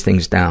writing these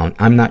things down?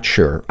 I'm not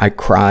sure. I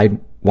cried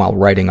while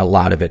writing a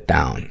lot of it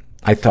down.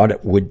 I thought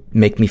it would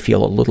make me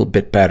feel a little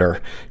bit better.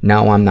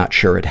 Now I'm not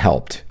sure it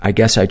helped. I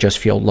guess I just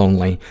feel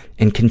lonely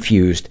and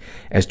confused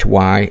as to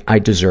why I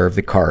deserve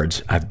the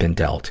cards I've been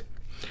dealt.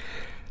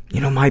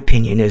 My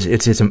opinion is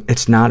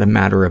it's not a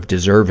matter of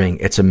deserving.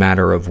 It's a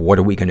matter of what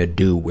are we going to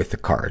do with the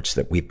cards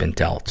that we've been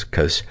dealt.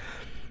 Because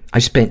I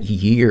spent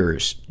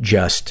years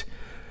just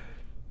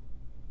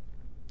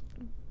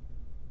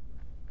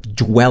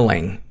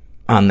dwelling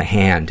on the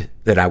hand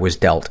that I was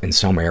dealt in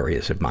some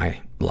areas of my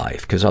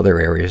life, because other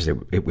areas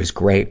it was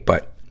great,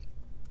 but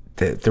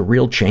the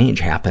real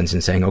change happens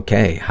in saying,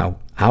 okay,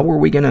 what are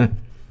we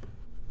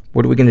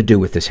gonna do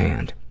with this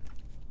hand?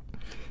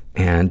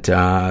 And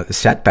the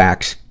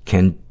setbacks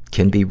can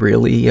be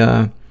really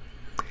a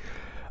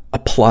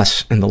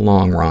plus in the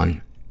long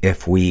run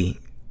if we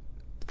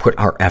put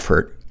our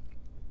effort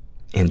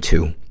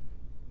into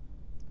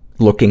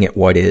looking at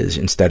what is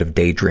instead of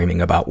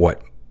daydreaming about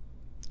what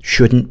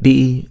shouldn't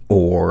be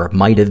or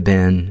might have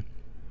been.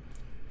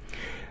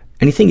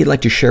 Anything you'd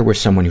like to share with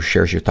someone who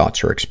shares your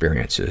thoughts or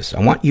experiences?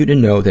 I want you to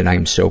know that I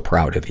am so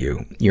proud of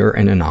you. You're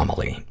an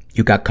anomaly.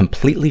 You got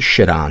completely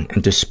shit on,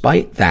 and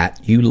despite that,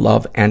 you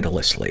love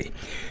endlessly.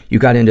 You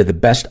got into the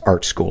best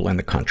art school in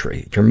the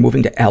country. You're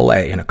moving to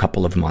LA in a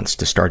couple of months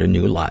to start a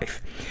new life.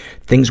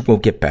 Things will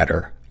get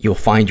better. You'll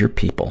find your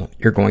people.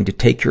 You're going to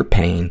take your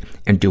pain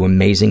and do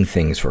amazing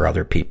things for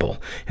other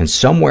people. And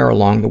somewhere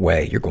along the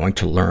way, you're going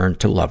to learn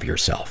to love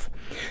yourself.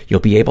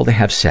 You'll be able to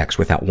have sex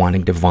without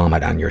wanting to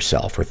vomit on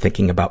yourself or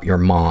thinking about your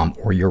mom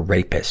or your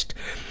rapist.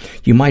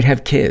 You might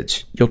have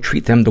kids. You'll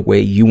treat them the way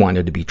you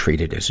wanted to be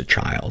treated as a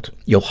child.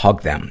 You'll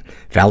hug them,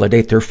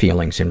 validate their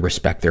feelings, and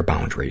respect their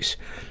boundaries.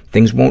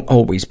 Things won't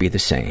always be the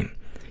same.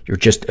 You're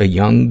just a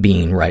young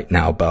being right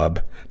now,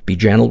 bub. Be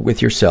gentle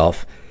with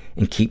yourself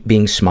and keep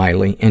being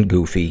smiley and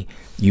goofy.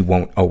 You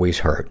won't always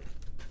hurt.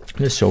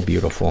 It is so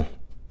beautiful.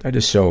 That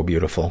is so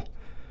beautiful.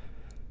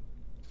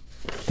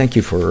 Thank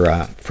you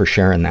for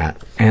sharing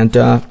that. And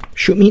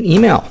shoot me an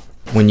email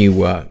when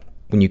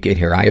you get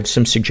here. I have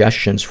some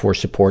suggestions for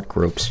support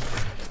groups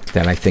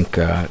that I think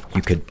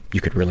you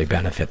could really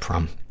benefit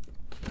from.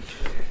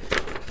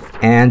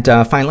 And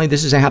finally,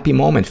 this is a happy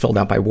moment filled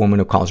out by a woman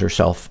who calls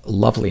herself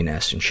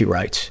Loveliness. And she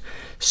writes,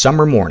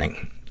 summer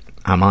morning.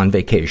 I'm on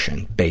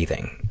vacation,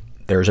 bathing.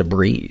 There's a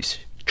breeze,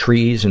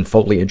 trees and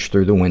foliage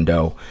through the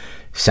window.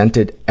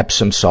 Scented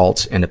Epsom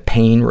salts and a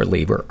pain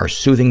reliever are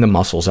soothing the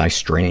muscles I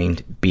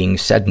strained being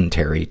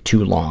sedentary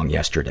too long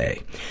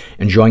yesterday.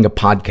 Enjoying a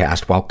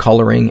podcast while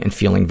coloring and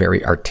feeling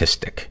very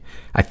artistic.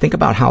 I think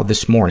about how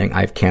this morning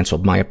I've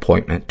canceled my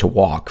appointment to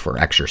walk for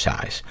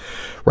exercise.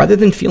 Rather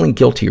than feeling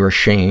guilty or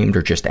ashamed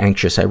or just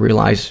anxious, I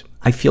realize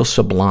I feel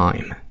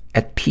sublime,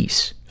 at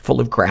peace, full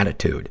of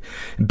gratitude.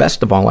 And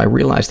best of all, I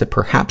realize that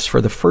perhaps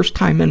for the first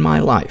time in my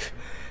life,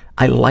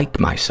 I like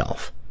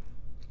myself.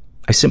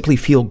 I simply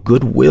feel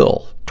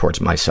goodwill towards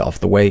myself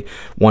the way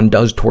one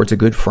does towards a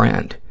good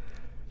friend.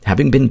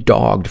 Having been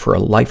dogged for a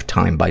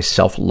lifetime by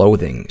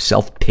self-loathing,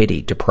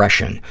 self-pity,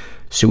 depression,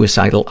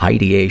 suicidal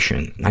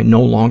ideation, I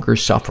no longer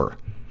suffer.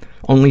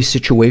 Only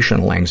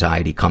situational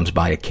anxiety comes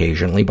by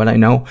occasionally, but I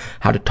know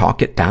how to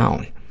talk it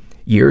down.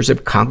 Years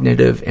of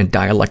cognitive and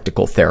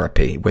dialectical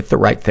therapy with the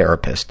right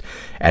therapist,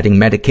 adding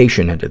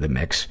medication into the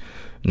mix,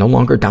 no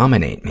longer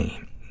dominate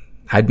me.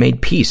 I'd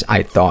made peace,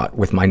 I thought,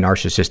 with my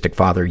narcissistic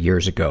father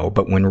years ago,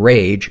 but when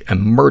rage, a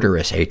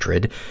murderous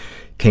hatred,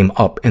 came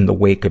up in the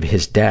wake of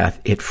his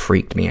death, it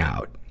freaked me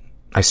out.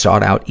 I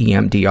sought out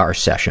EMDR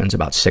sessions,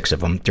 about 6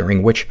 of them,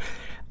 during which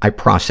I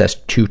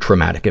processed 2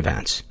 traumatic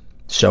events.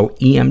 So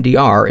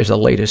EMDR is the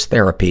latest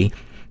therapy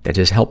that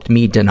has helped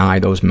me deny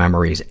those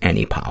memories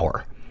any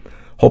power.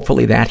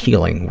 Hopefully that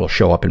healing will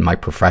show up in my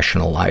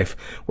professional life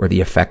where the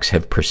effects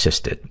have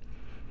persisted.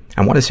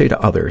 I want to say to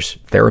others,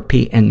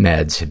 therapy and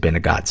meds have been a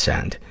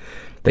godsend.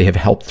 They have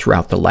helped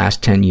throughout the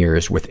last 10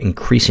 years with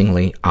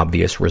increasingly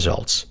obvious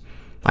results.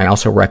 I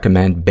also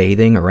recommend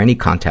bathing or any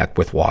contact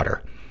with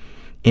water.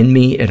 In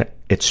me,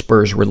 it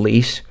spurs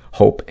release,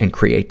 hope, and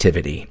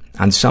creativity.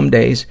 On some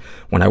days,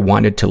 when I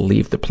wanted to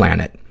leave the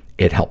planet,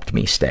 it helped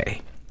me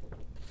stay.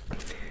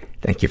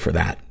 Thank you for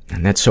that.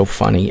 And that's so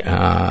funny,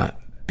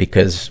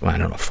 because, well, I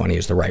don't know if funny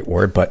is the right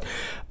word, but,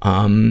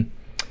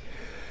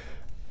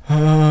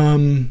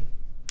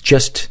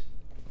 just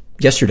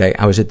yesterday,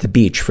 I was at the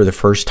beach for the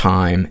first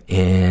time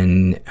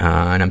and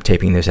I'm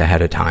taping this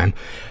ahead of time,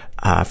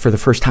 for the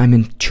first time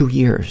in 2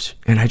 years.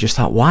 And I just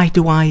thought, why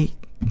do I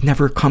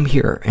never come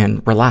here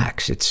and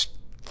relax? It's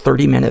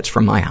 30 minutes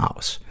from my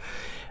house.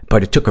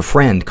 But it took a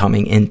friend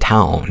coming in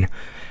town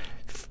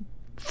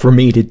for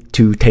me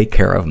to take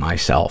care of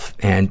myself.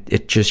 And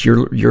it just,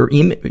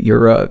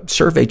 your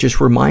survey just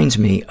reminds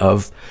me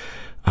of,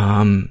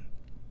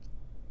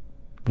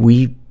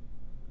 we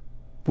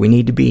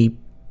need to be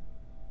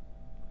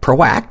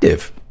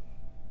proactive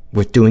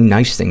with doing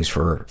nice things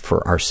for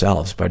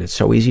ourselves. But it's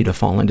so easy to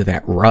fall into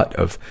that rut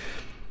of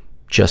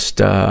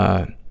just,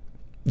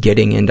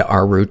 getting into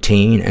our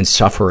routine and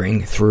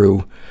suffering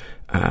through,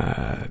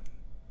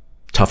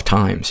 tough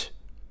times.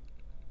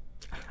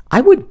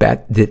 I would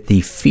bet that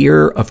the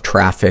fear of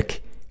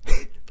traffic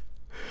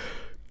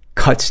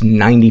cuts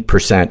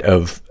 90%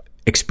 of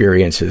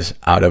experiences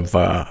out of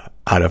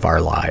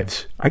our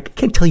lives. I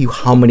can't tell you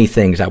how many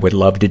things I would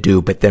love to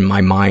do, but then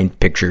my mind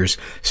pictures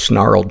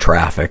snarled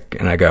traffic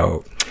and I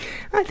go,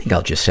 I think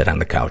I'll just sit on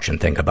the couch and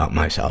think about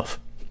myself.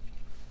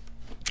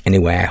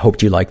 Anyway, I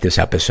hope you liked this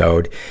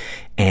episode.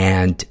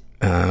 And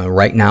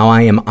right now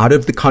I am out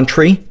of the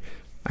country.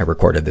 I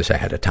recorded this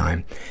ahead of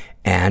time.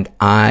 And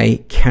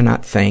I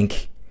cannot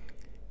thank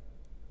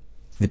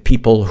the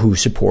people who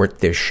support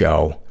this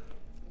show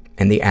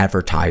and the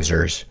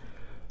advertisers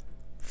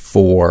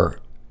for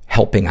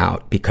helping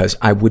out, because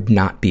I would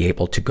not be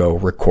able to go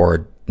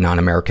record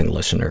non-American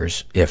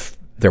listeners if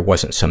there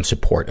wasn't some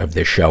support of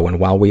this show. And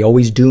while we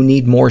always do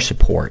need more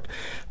support,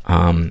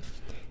 I'm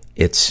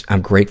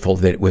grateful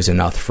that it was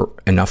enough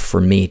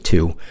for me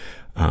to,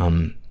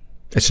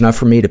 it's enough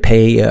for me to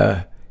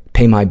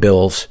pay my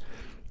bills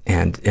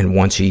and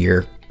once a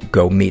year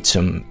go meet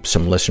some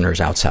listeners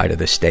outside of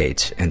the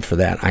States. And for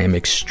that, I am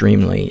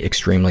extremely,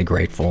 extremely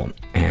grateful.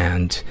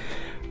 And,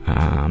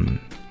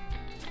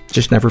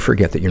 just never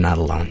forget that you're not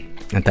alone.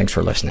 And thanks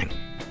for listening.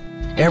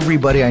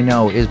 Everybody I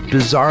know is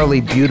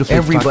bizarrely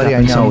beautifully fucked up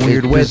in some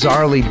weird way.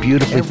 Bizarrely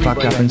beautifully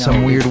fucked up in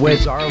some weird way.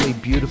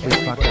 Bizarrely beautifully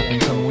fucked up in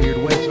some weird way.